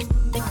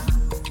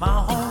move, my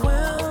whole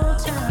world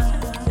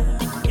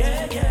turns.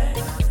 Yeah,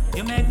 yeah.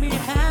 You make me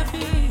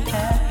happy,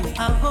 happy,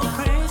 I go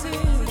crazy,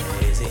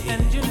 crazy,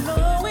 and you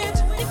know it.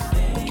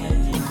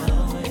 And you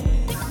know it.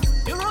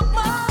 You rock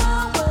my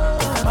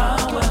world, my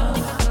world.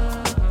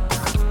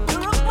 You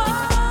rock my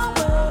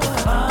world,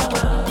 my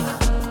world.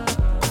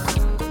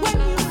 When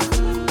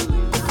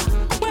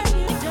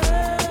you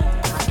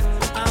dance,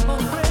 I go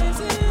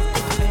crazy,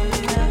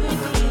 I go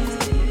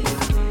crazy.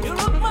 You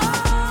rock my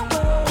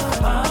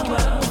world, my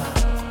world.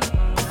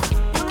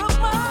 You rock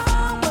my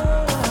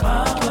world,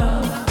 my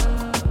world.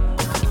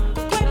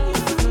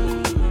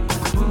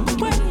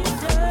 When you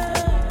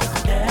dance,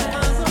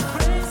 I go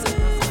crazy.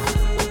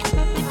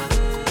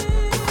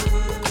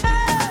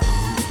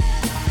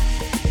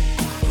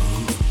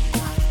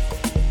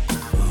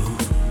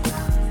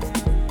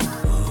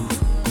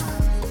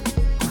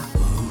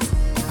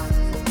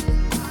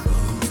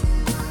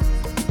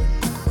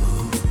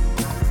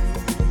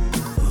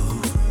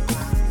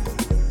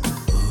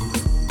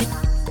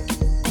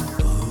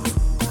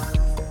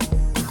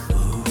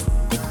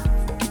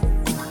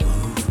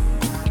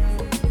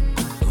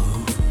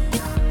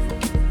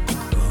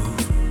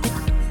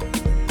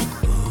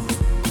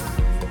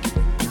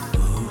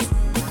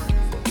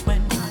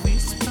 When you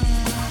whisper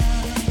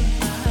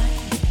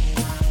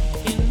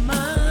in my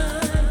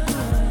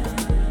ear,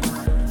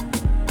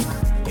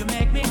 you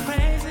make me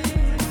crazy.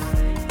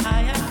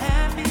 I am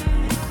happy,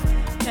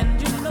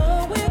 and you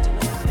know it,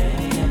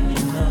 and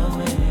you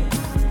know it.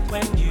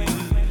 When you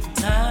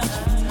touch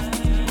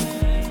me,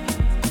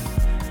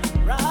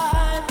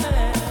 right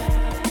there,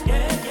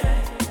 yeah,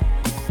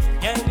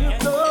 yeah, and you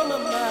blow my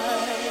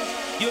mind.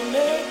 You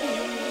make me,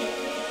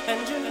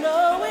 and you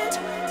know it.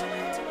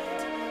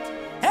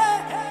 Hey,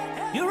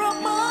 you rock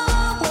my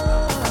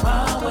world,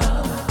 my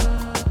world.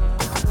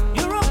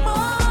 You rock my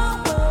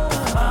world,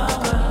 my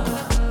world.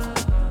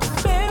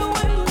 Baby,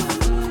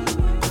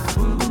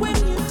 when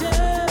you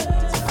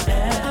dance,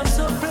 I'm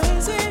so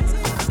crazy.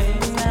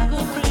 Baby, I go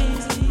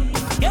crazy.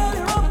 Yeah,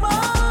 you rock my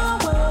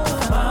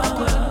world, my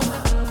world.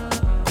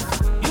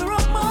 You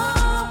rock my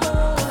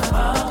world,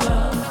 my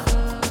world.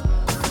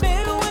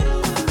 Baby,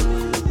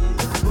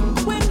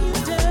 when you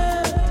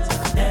dance,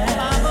 I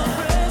go crazy.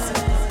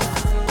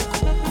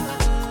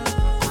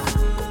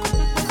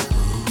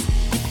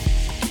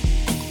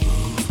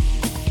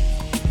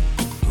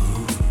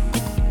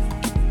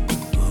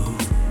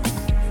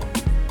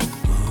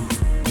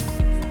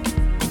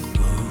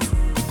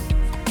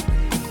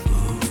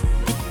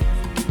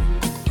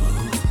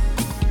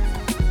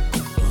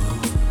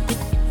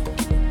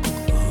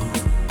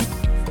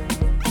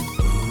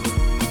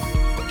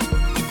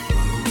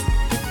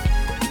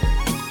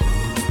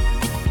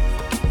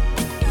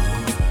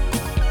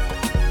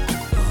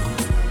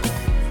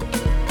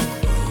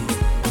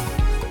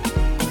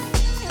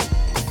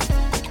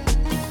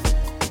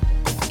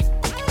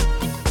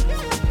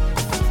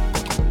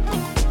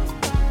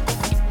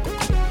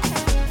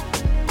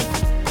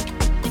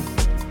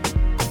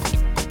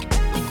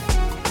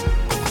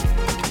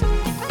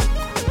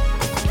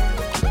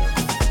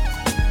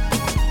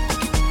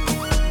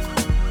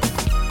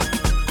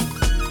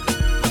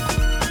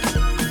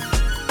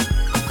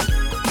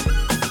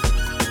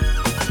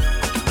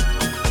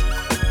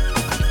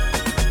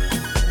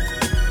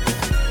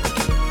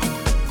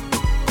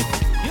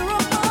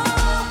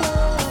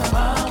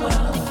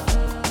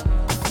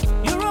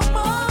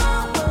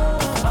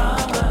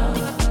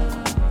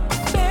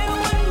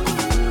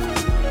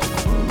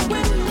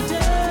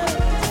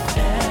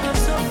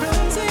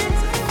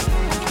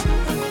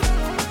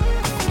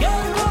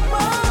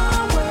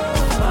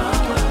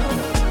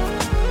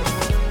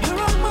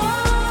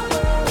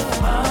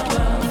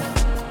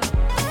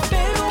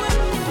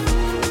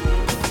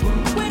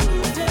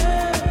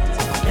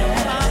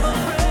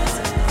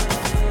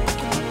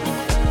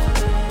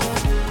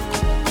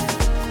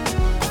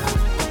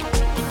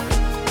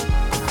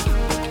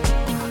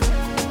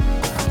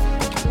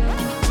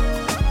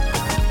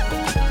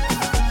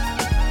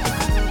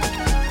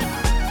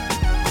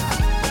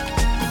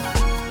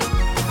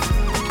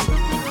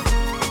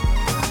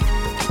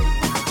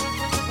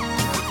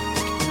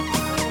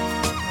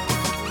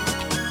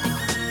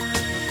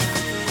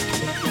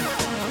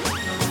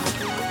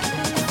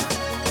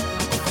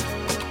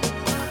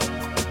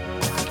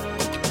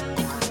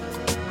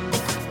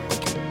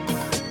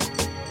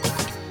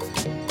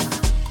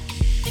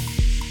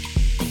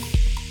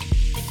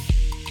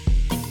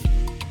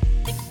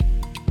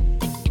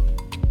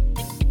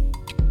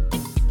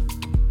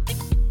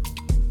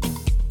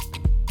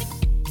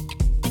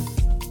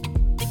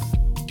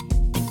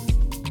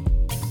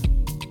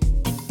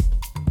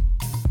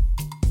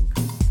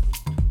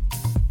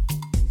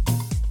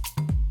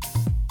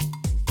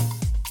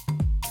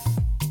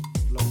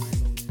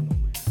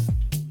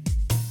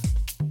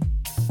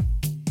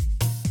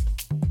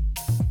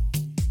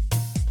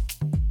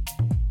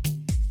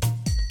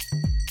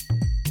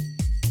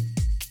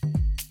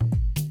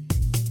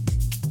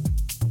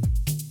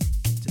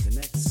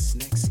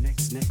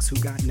 Who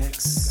got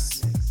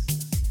next?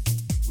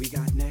 We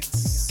got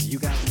next. You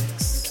got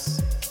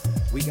next.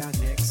 We got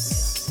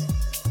next.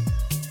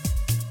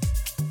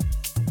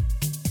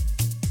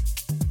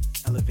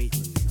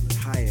 Elevating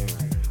higher.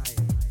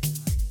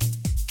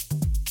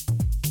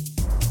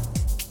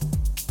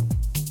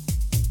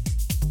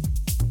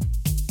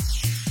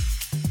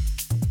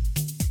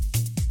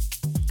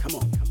 Come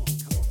on, come on,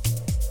 come on.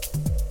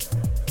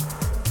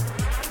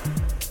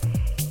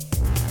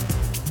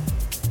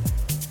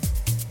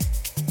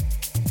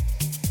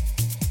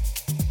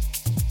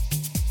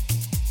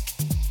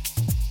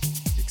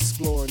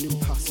 Explore new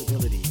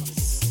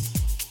possibilities.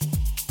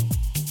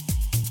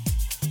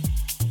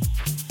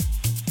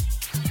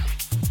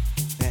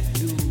 That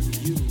new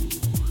you.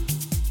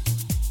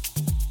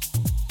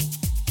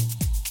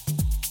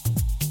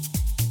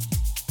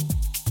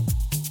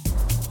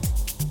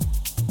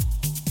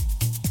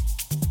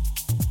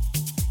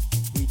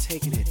 We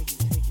taking it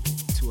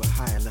to a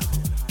higher level.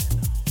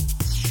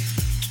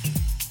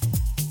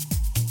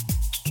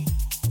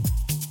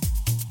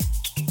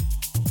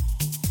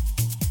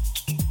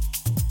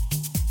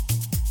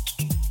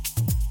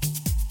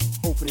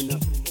 Opening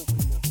up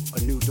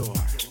a new door.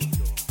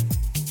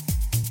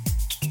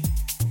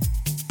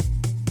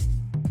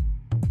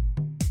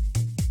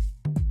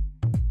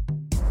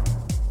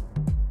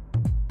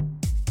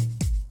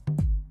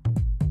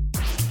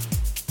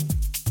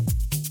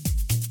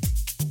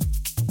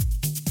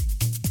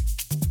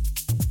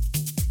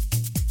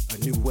 A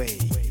new way.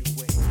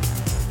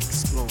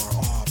 Explore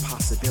all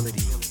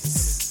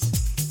possibilities.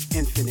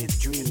 Infinite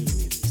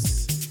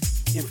dreams.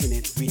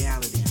 Infinite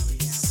realities.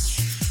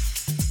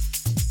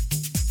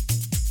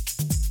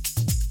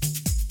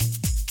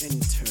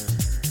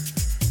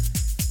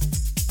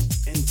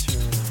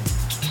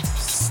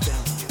 Interstellar.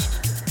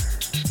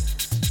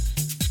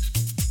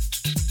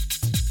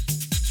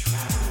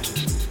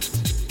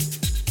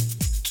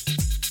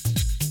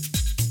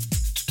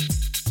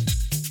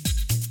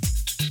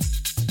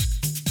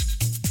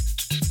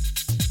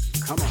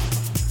 Come on.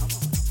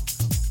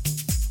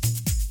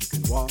 You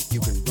can walk, you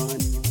can run,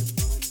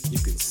 you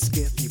can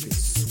skip, you can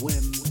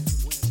swim,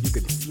 you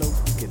can float,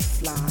 you can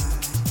fly.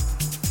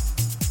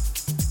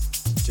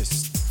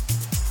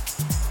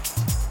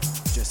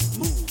 Just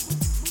move.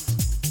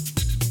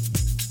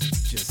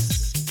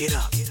 Just get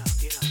up. Get up.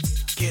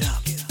 Get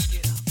up.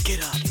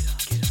 Get up.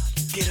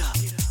 Get up.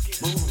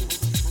 Move.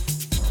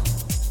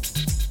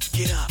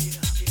 Get up.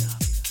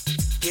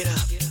 Get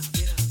up.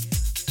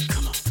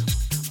 Come on.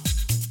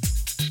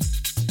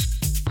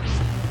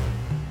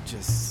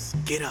 Just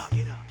get up.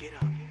 Get up.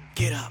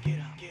 Get up.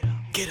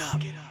 Get up.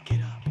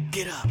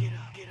 Get up.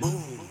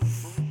 Move.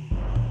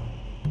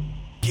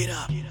 Get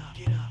up.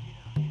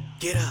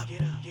 Get up.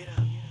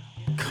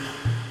 Come on.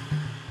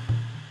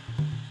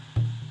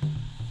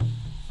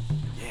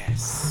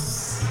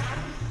 Yes.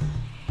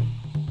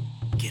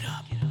 Get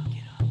up.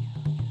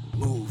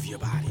 Move your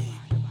body.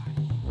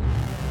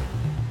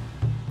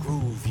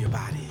 Groove your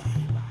body.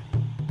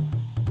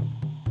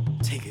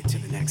 Take it to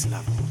the next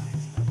level.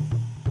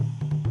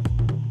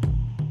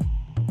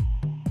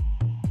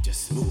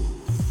 Just move.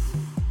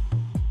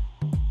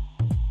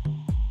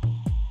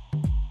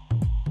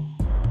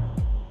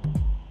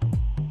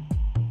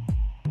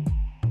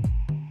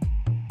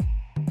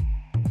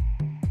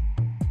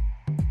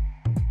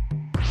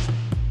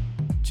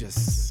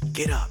 Just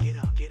get up. Get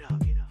up. Get up.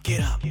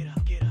 Get up. Get up.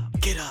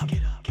 Get up.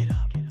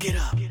 Get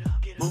up.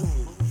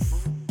 Move.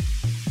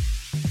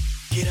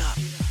 Get up.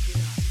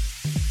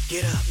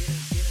 Get up.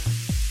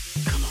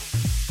 Come on.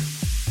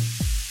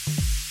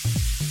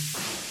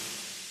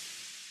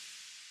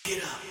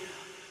 Get up.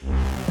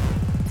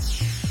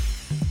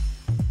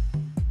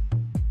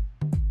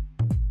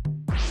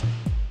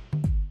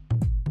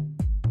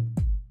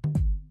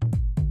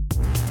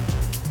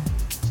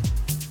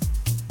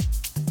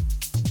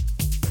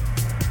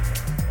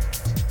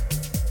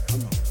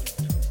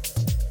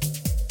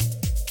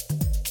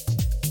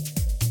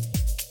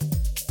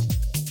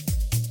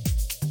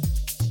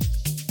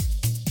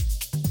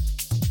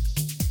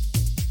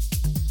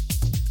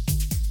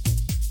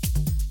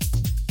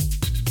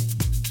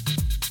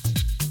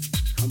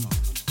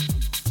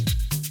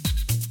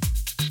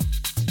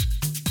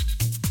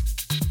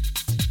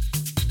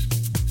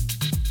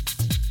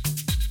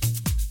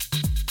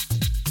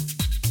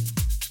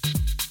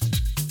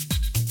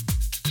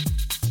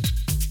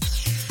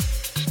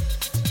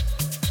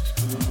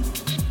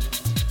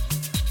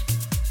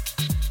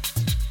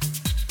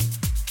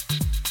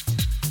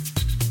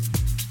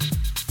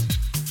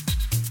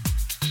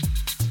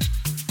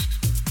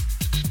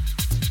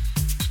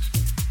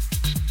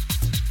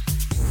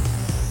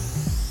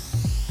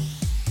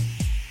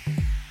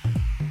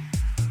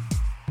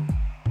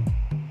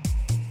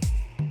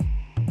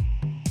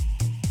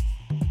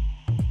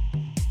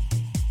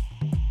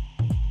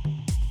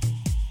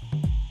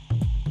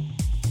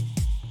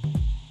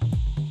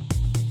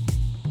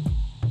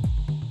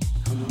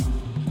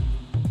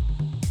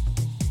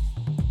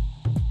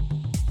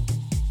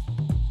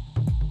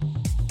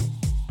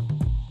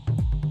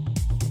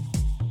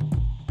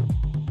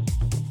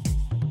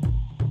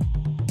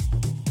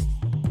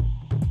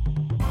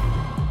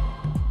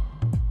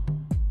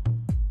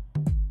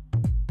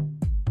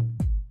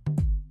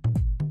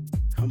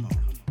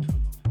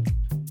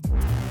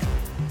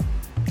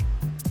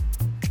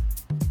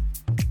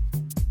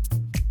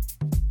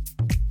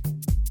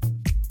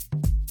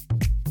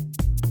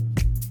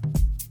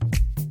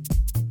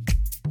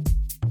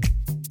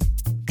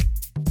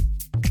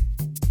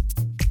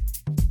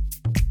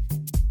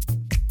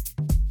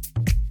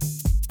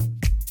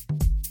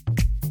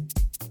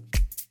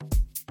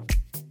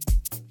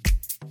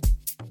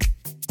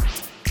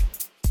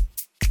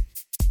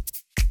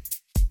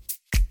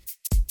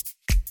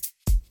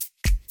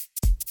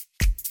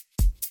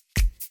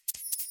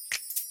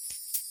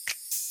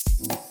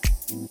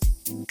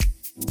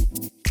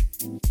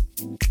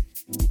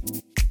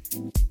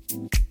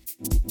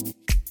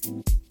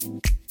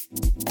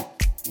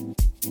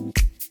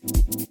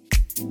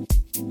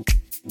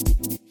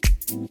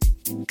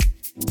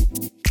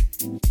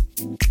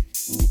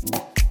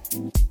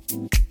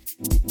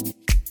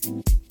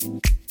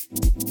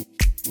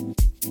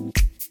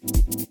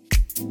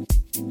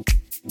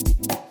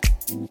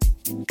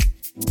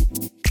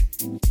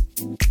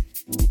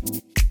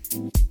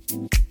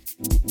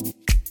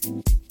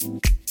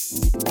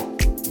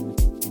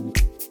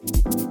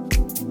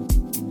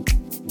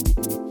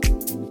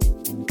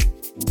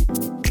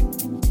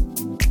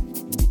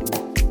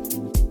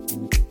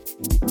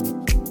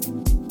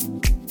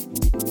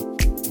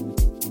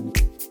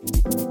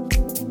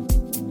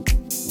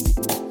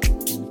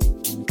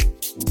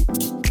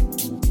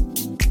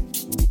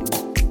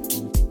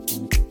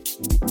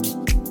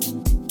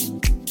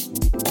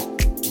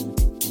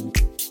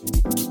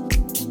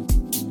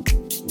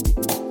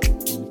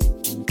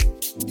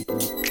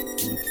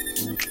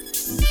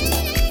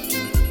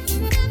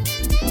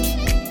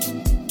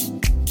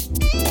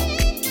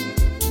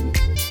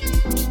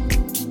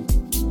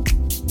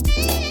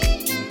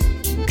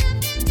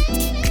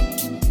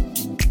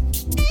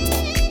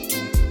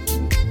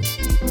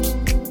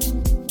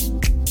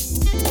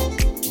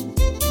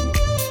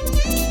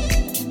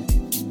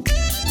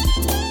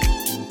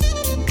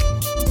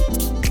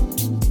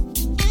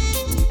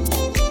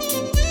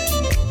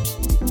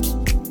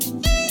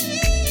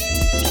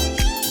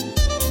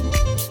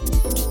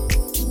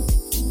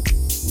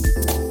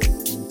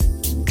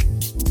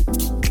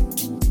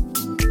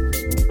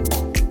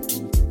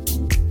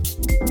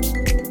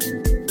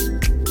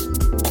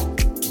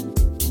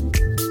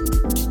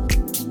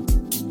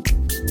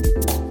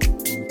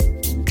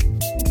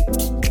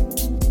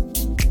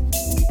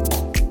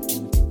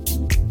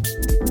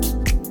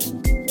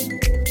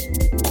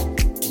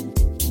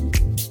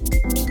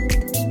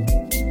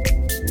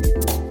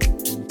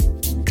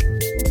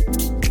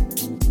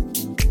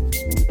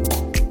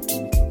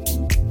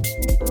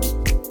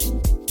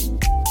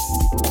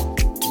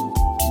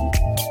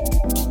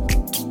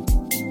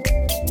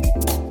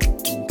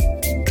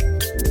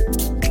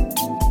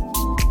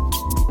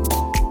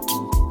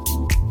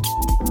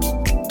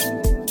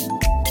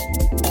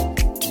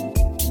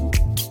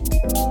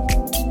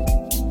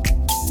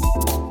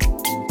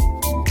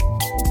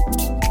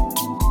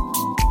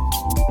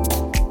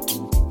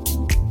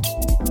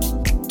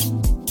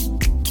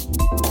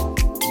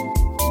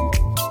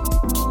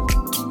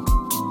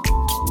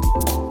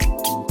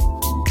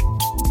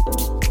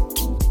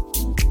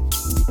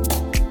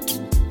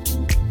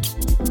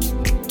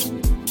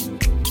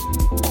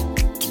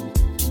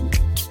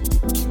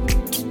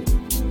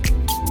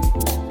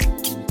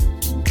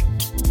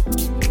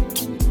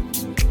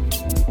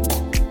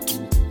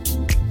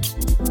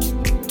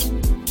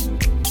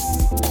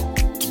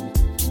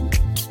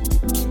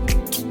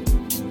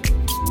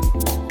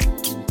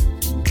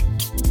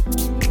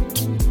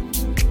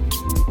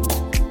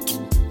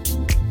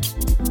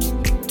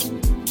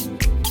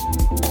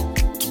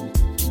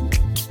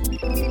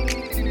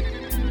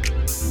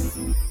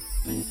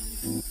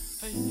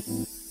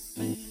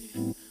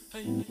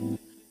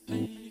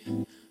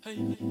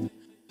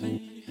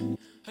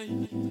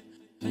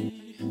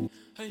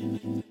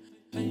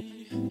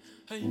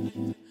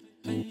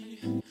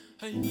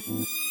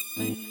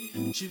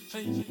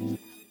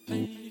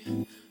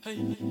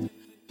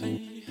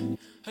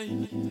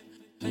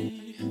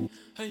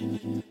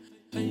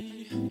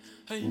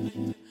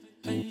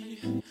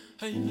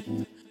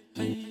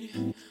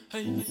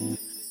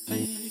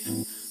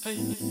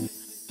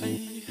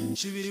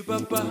 Shibiri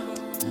papa,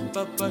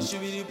 papa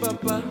shibiri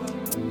papa,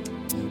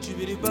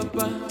 shibiri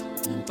papa,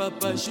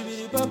 papa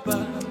shibiri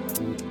papa,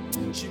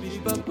 shibiri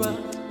papa,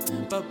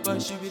 papa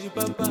shibiri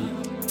papa,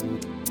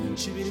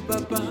 shibiri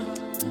papa,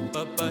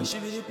 papa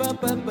shibiri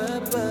papa,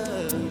 papa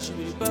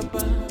shibiri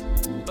papa,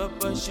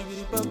 papa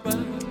shibiri papa,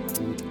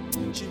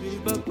 shibiri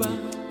papa,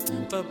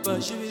 papa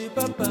shibiri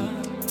papa,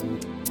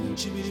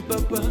 shibiri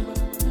papa,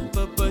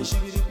 papa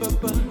shibiri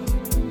papa,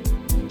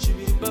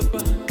 shibiri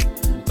papa.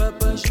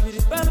 Papa,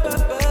 shibiri papa,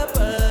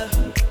 papa.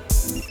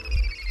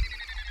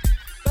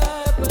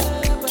 Papa,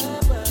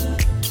 papa.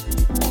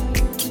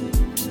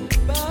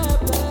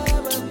 Papa,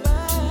 papa.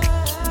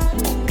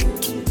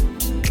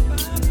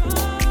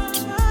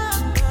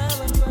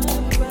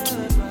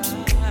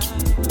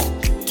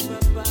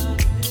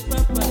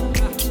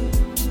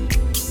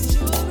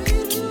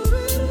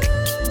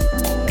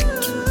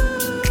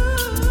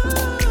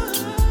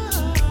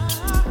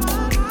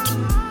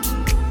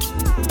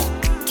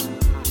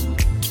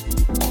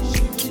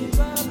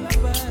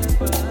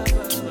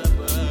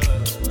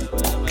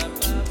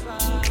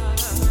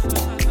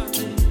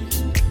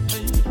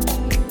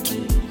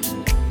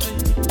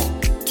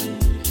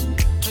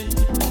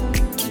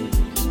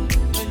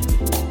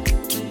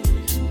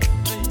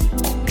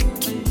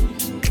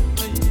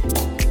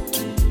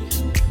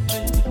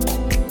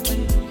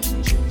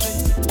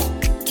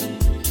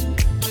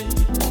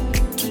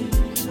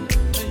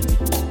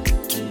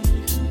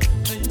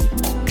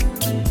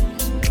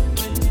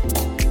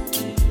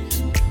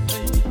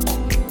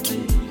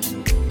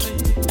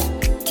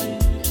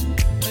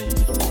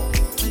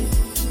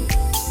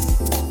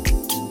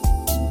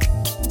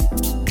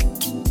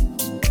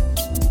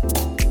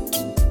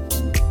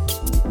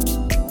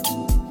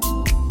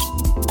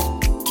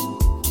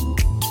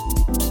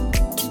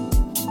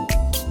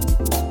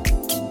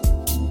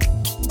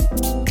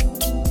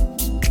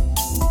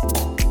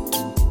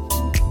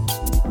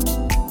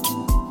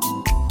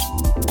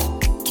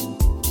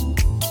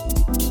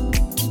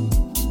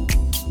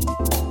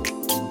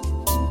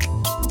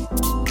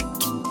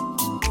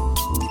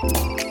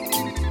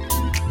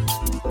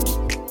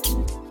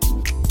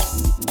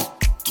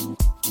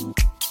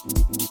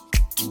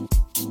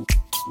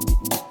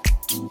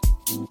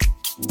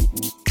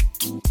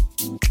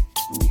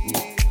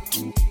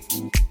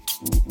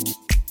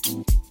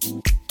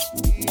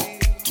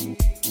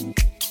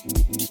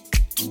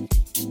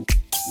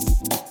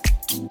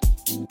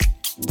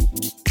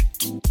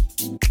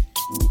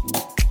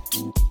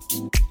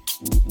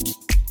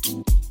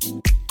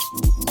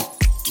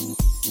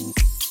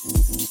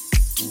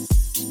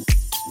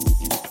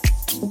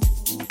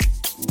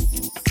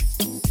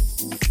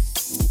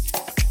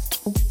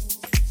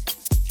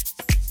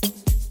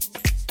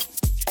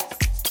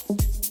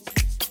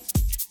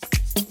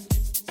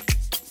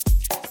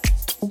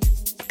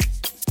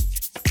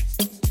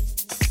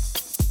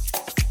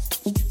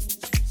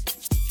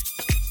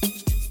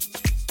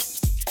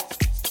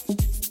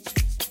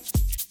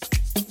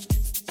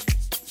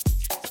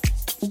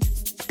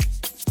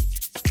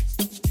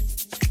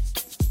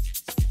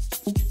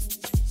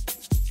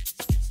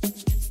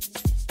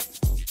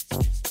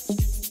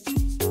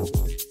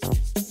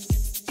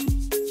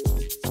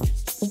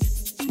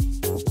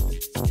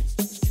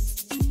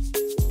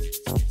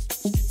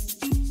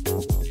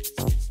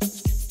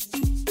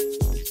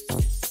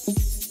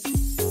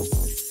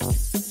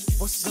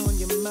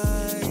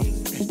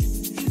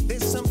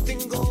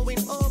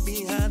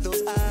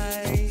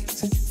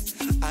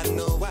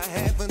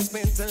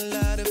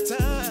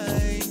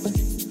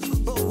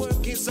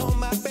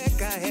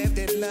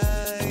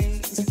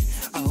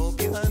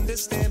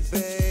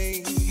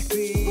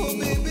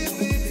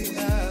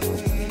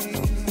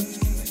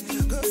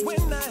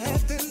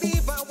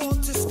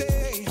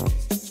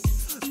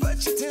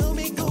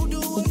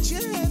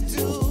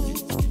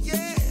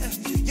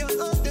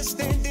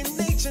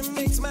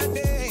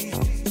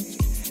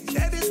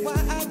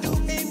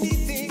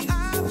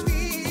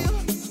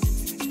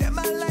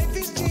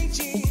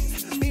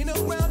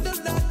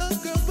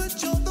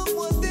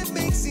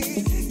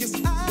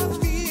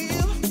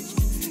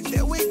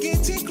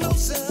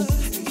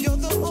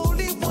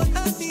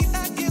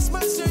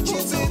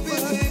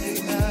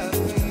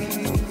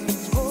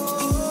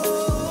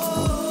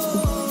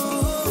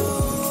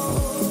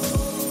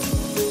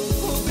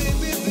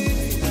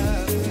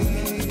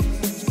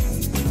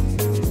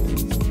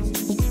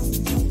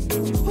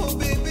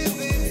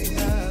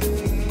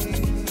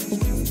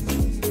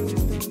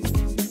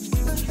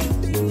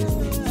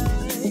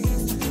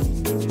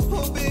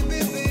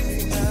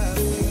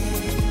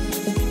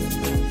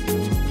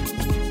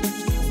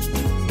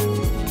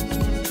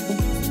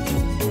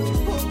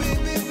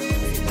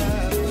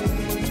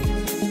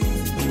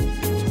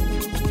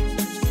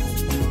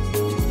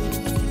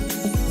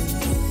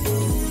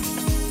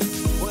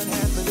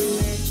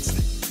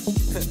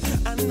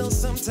 know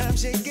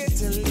sometimes you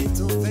get a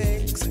little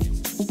vexed,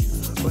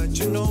 but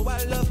you know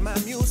I love my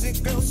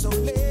music, girl, so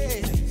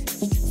let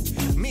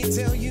me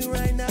tell you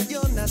right now,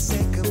 you're not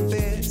second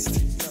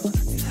best.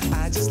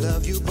 I just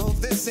love you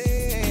both the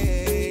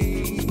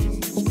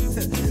same.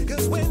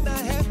 Cause when I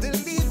have to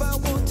leave, I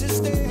want to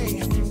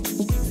stay,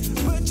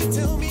 but you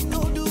tell me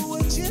go do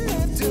what you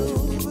have to.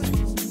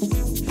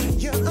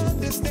 Your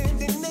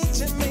understanding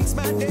nature makes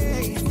my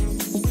day.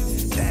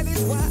 That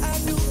is why I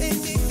do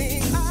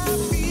anything I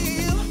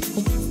feel.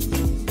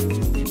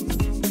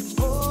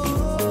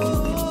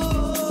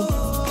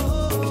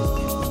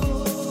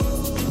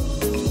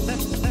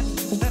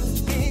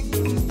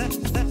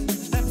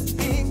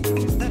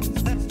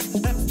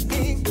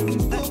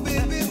 Oh,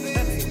 baby.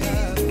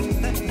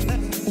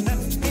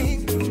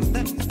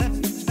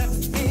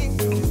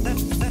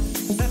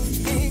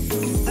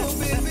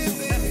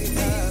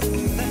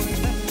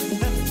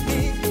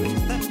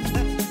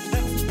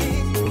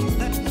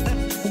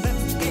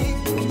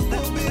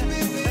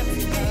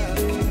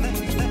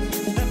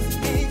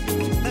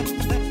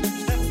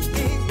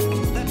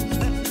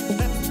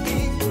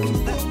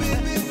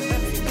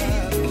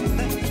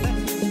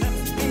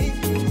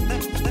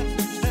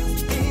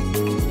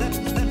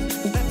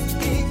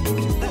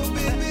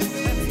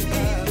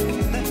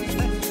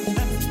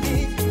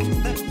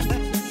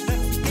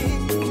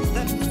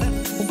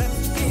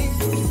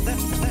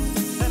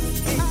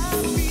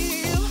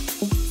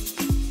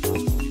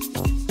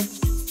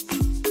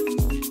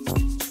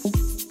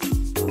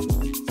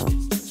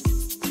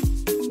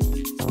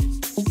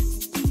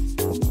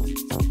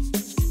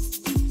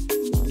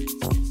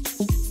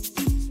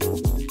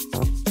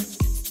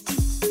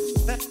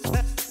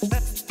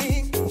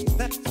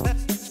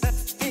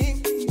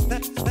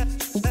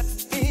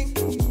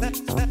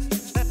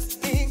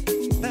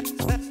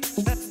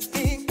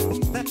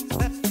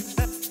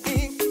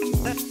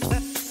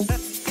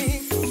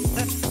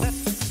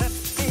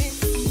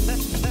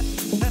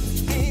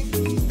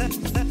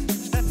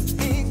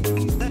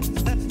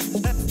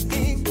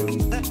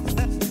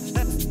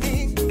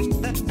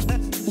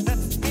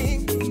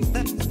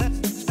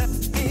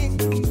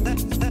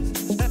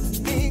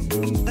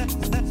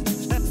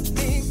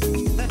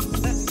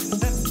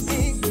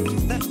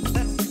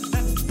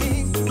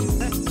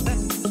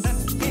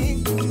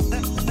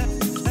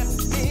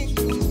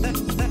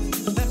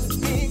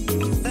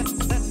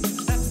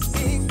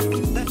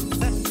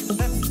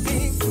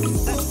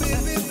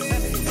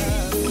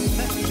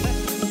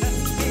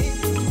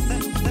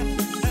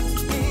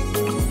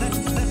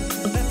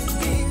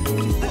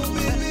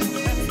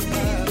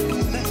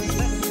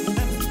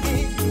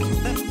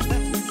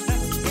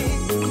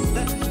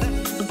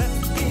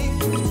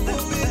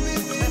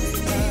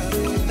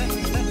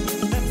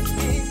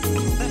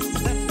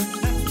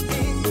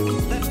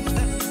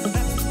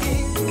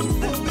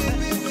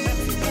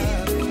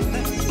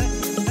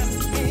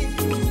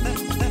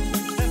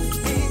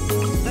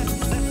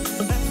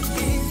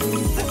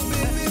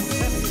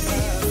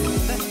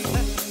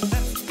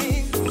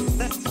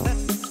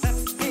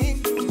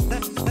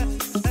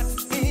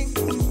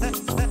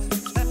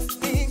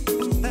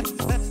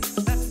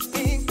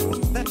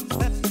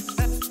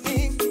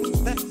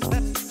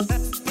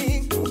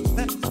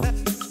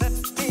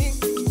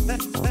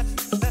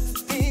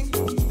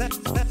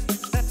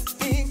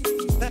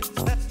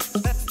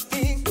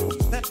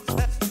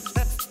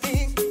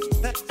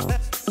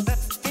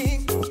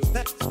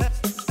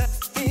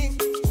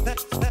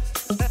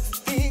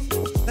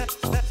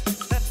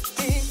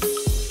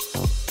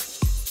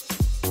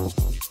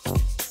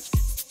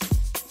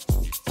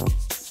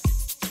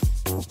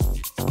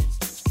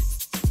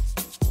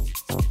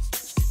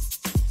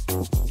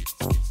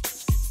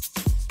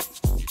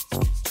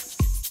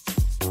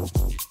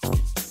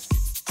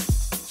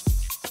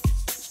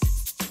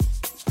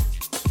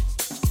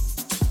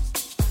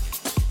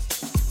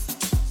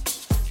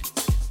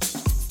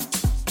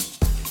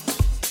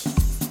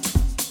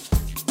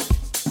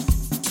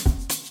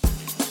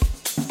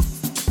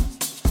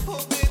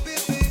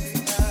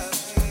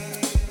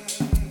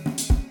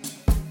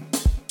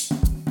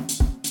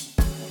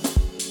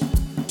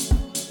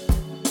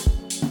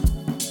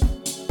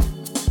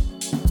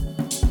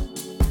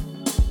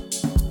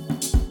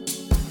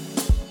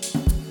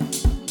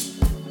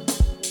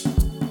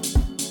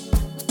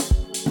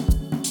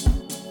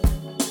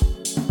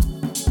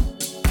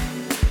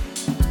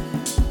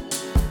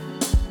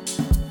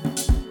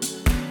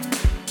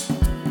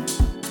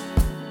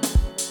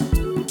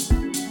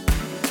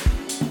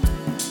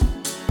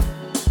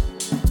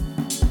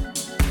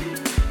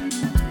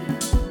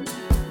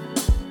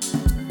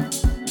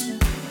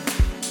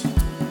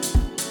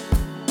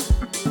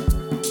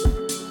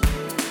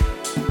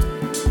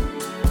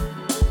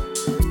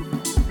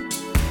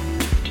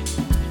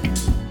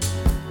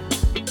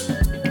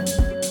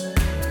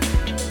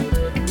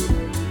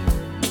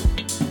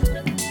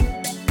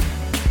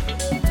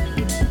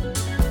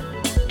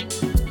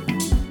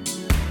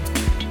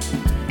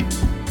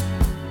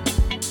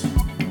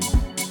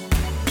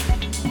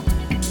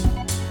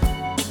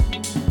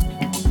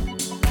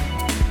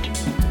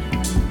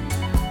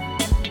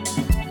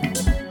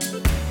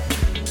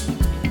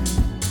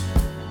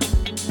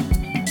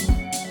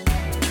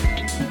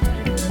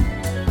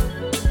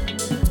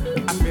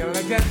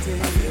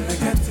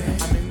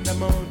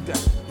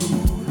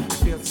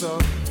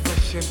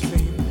 fresh and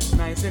clean,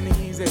 nice and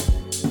easy.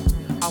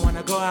 I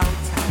wanna go out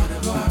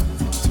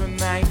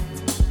tonight.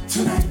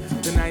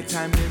 The night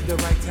time is the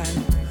right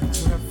time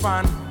to have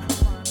fun.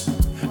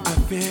 I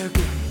feel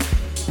good.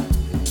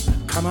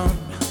 Come on,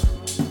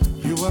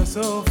 you are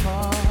so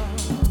far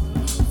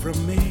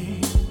from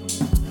me.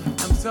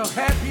 I'm so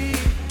happy.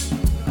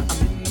 I'm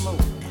in the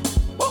mood.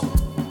 Whoa.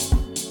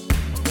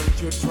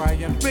 Don't you try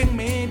and bring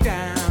me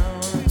down.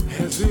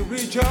 As we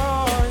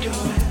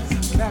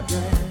rejoice, clap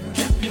your hands.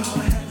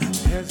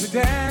 As we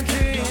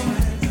dancing,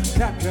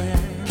 clap your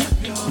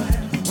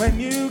hands. When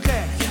you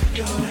clap,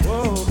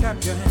 whoa,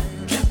 clap your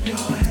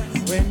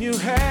hands. When you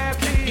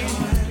happy,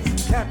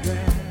 clap your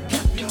hands.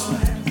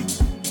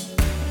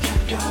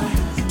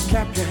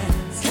 Clap your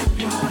hands.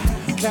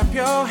 Clap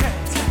your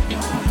hands.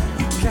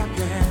 Clap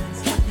your hands.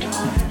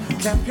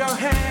 Clap your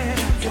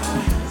hands.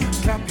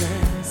 Clap your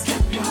hands.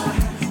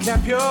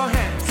 Clap your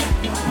hands.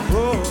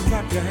 Oh,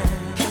 clap your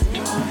hands.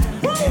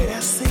 Let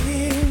us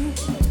sing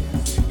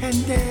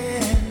and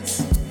dance.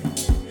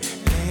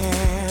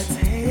 Let's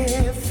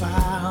have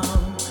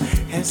fun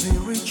as we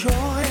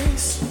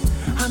rejoice.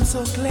 I'm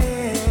so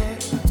glad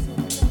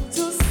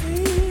to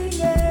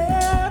sing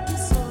every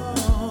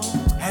song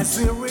as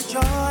we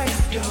rejoice.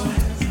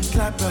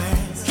 Clap your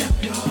hands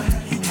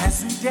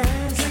as we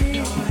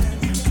dancing.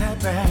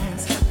 Clap your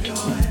hands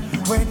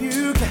when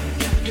you clap.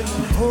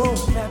 Oh,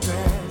 clap your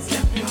hands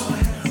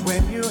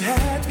when you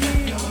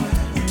happy.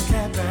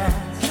 Clap your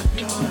hands.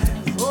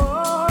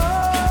 Oh,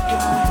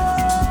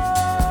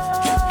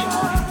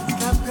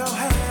 clap your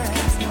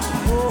hands.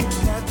 Oh,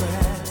 clap your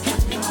hands.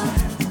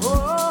 Oh,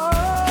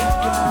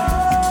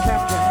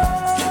 clap your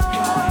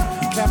hands.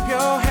 Clap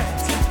your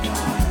hands.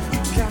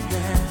 Clap your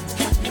hands.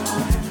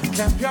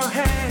 Clap your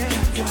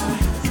hands.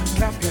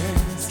 Clap your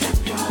hands.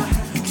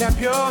 Clap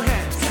your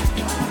hands.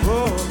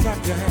 Oh,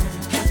 clap your hands.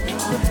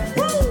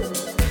 Woo!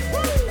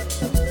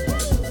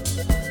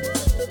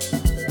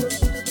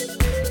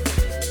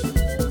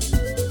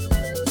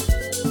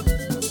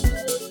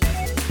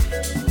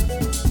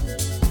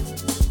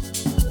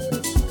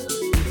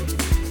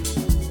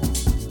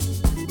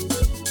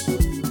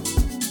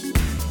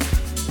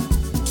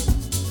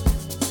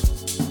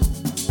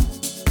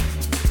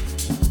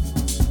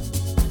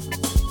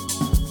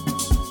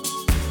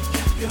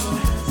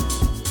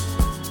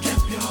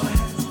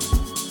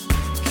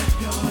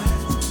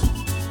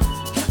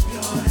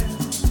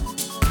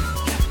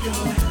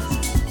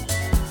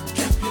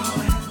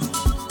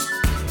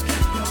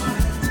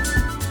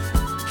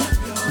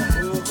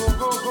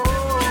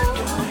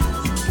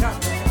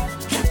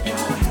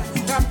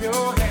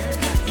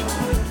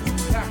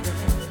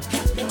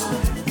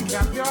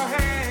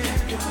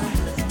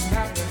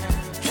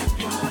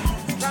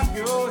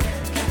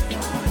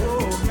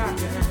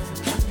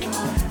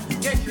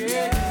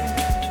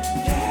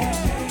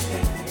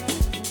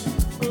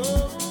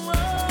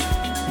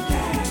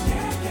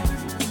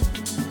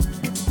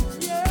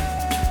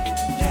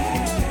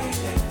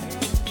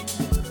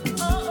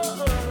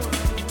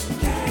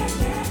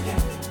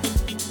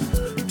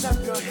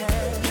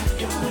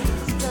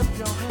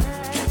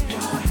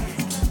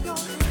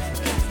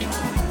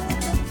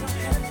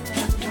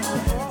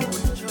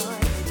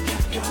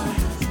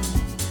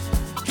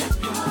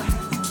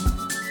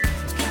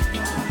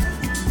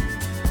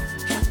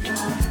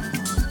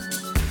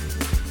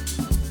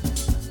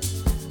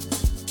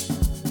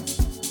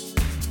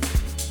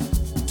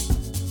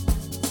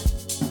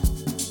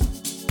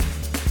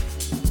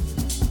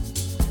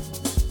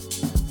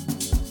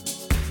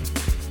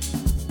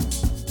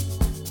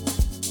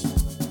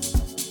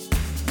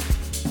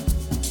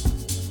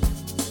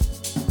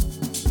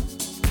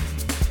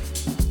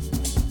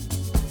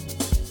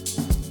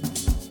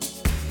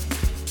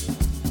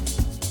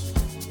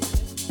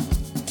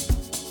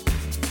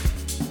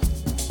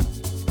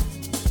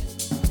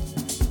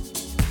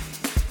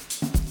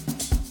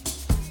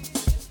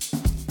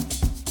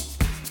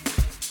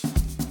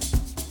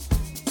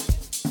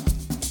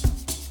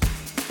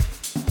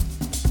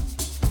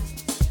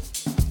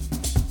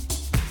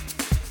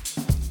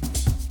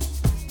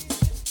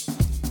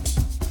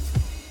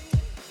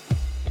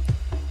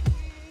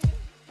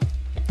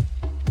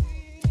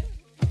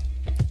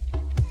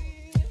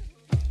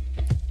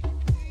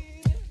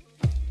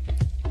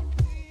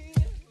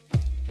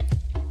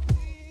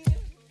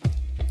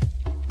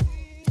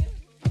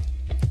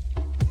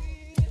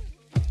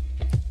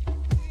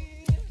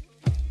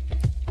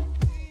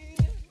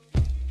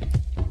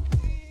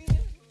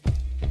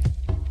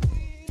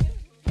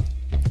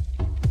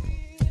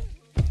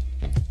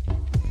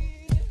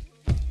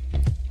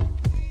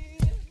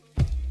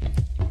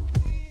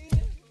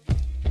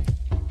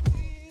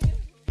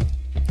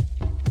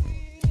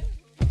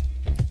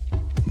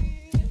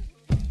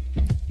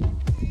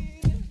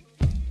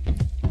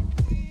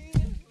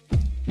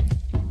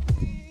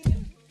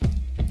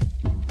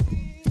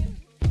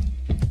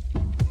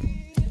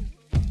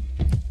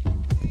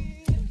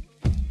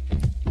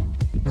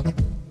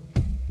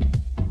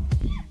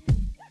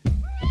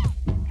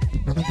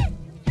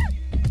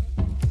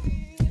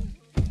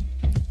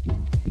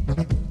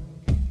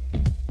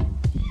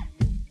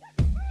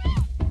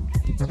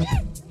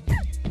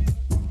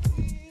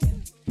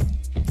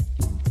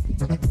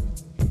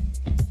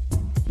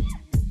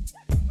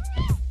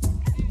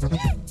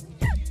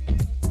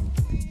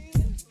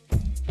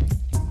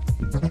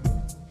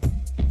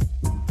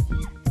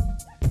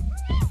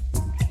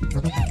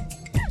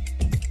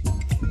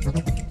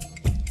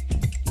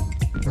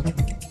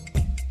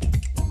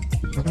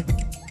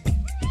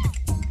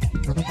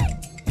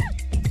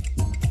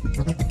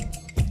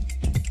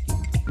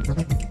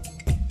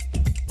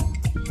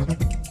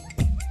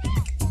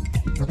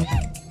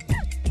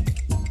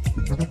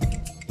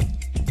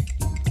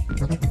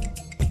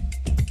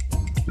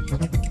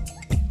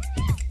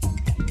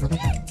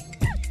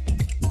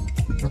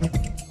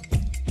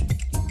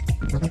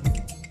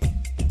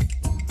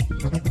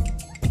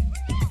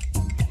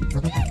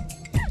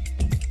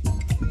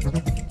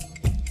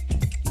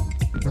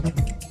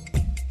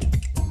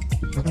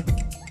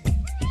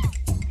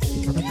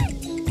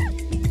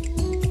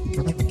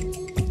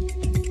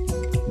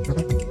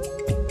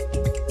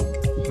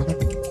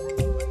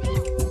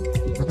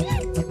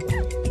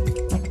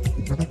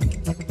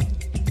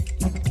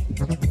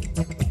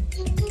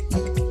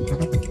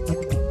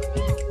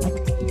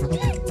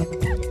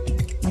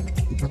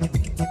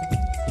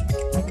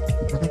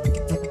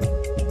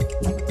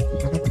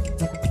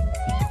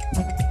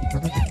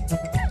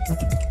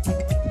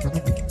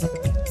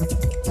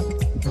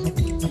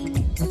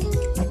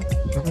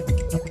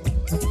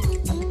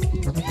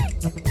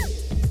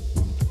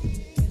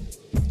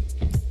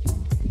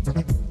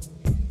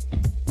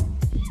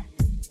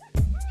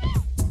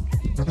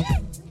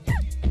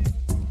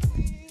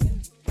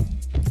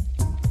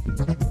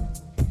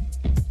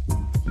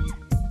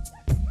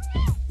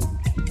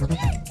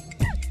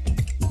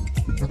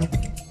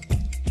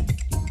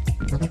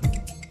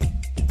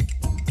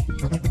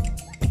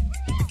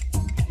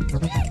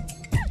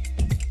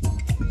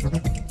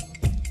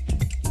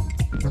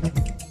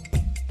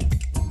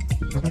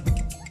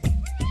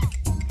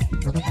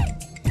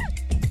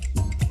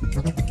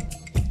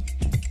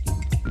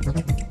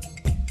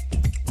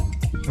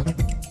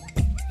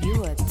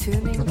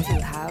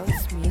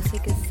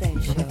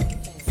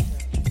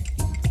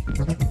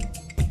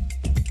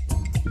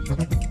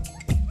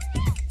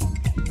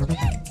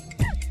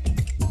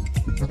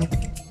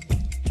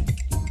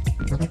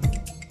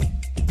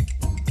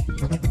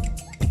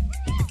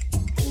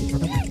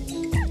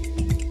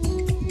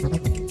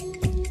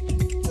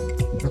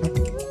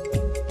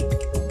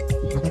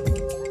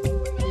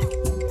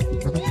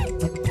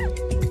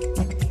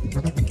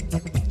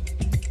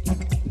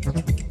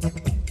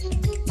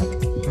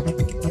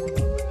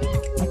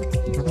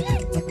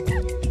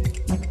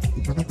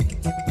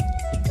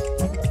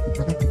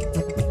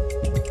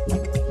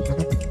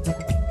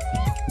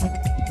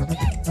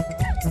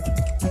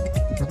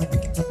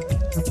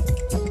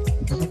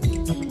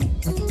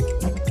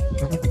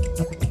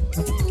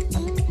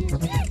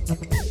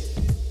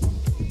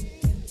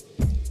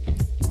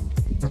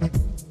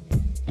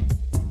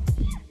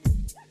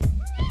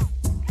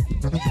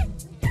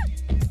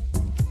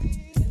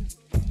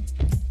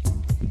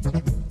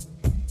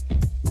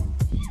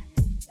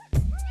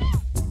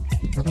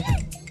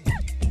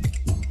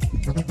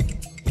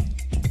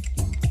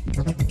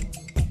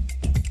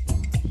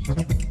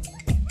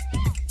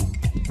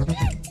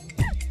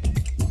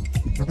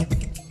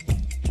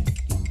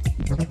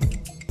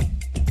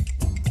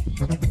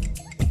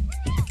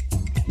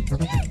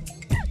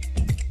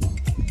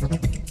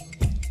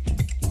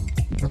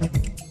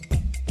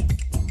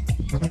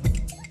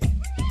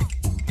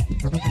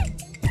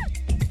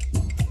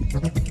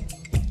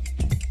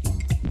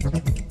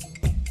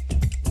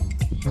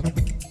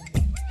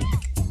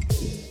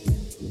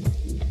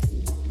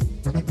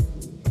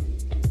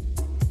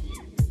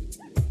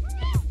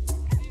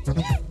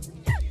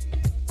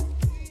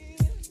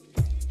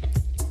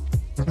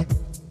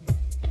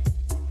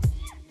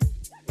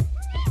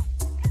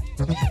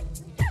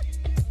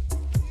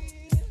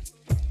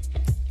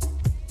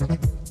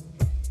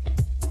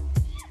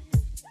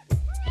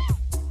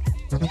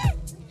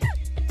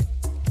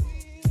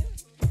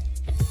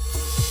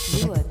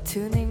 You are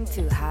tuning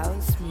to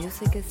House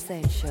Music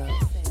Essentials.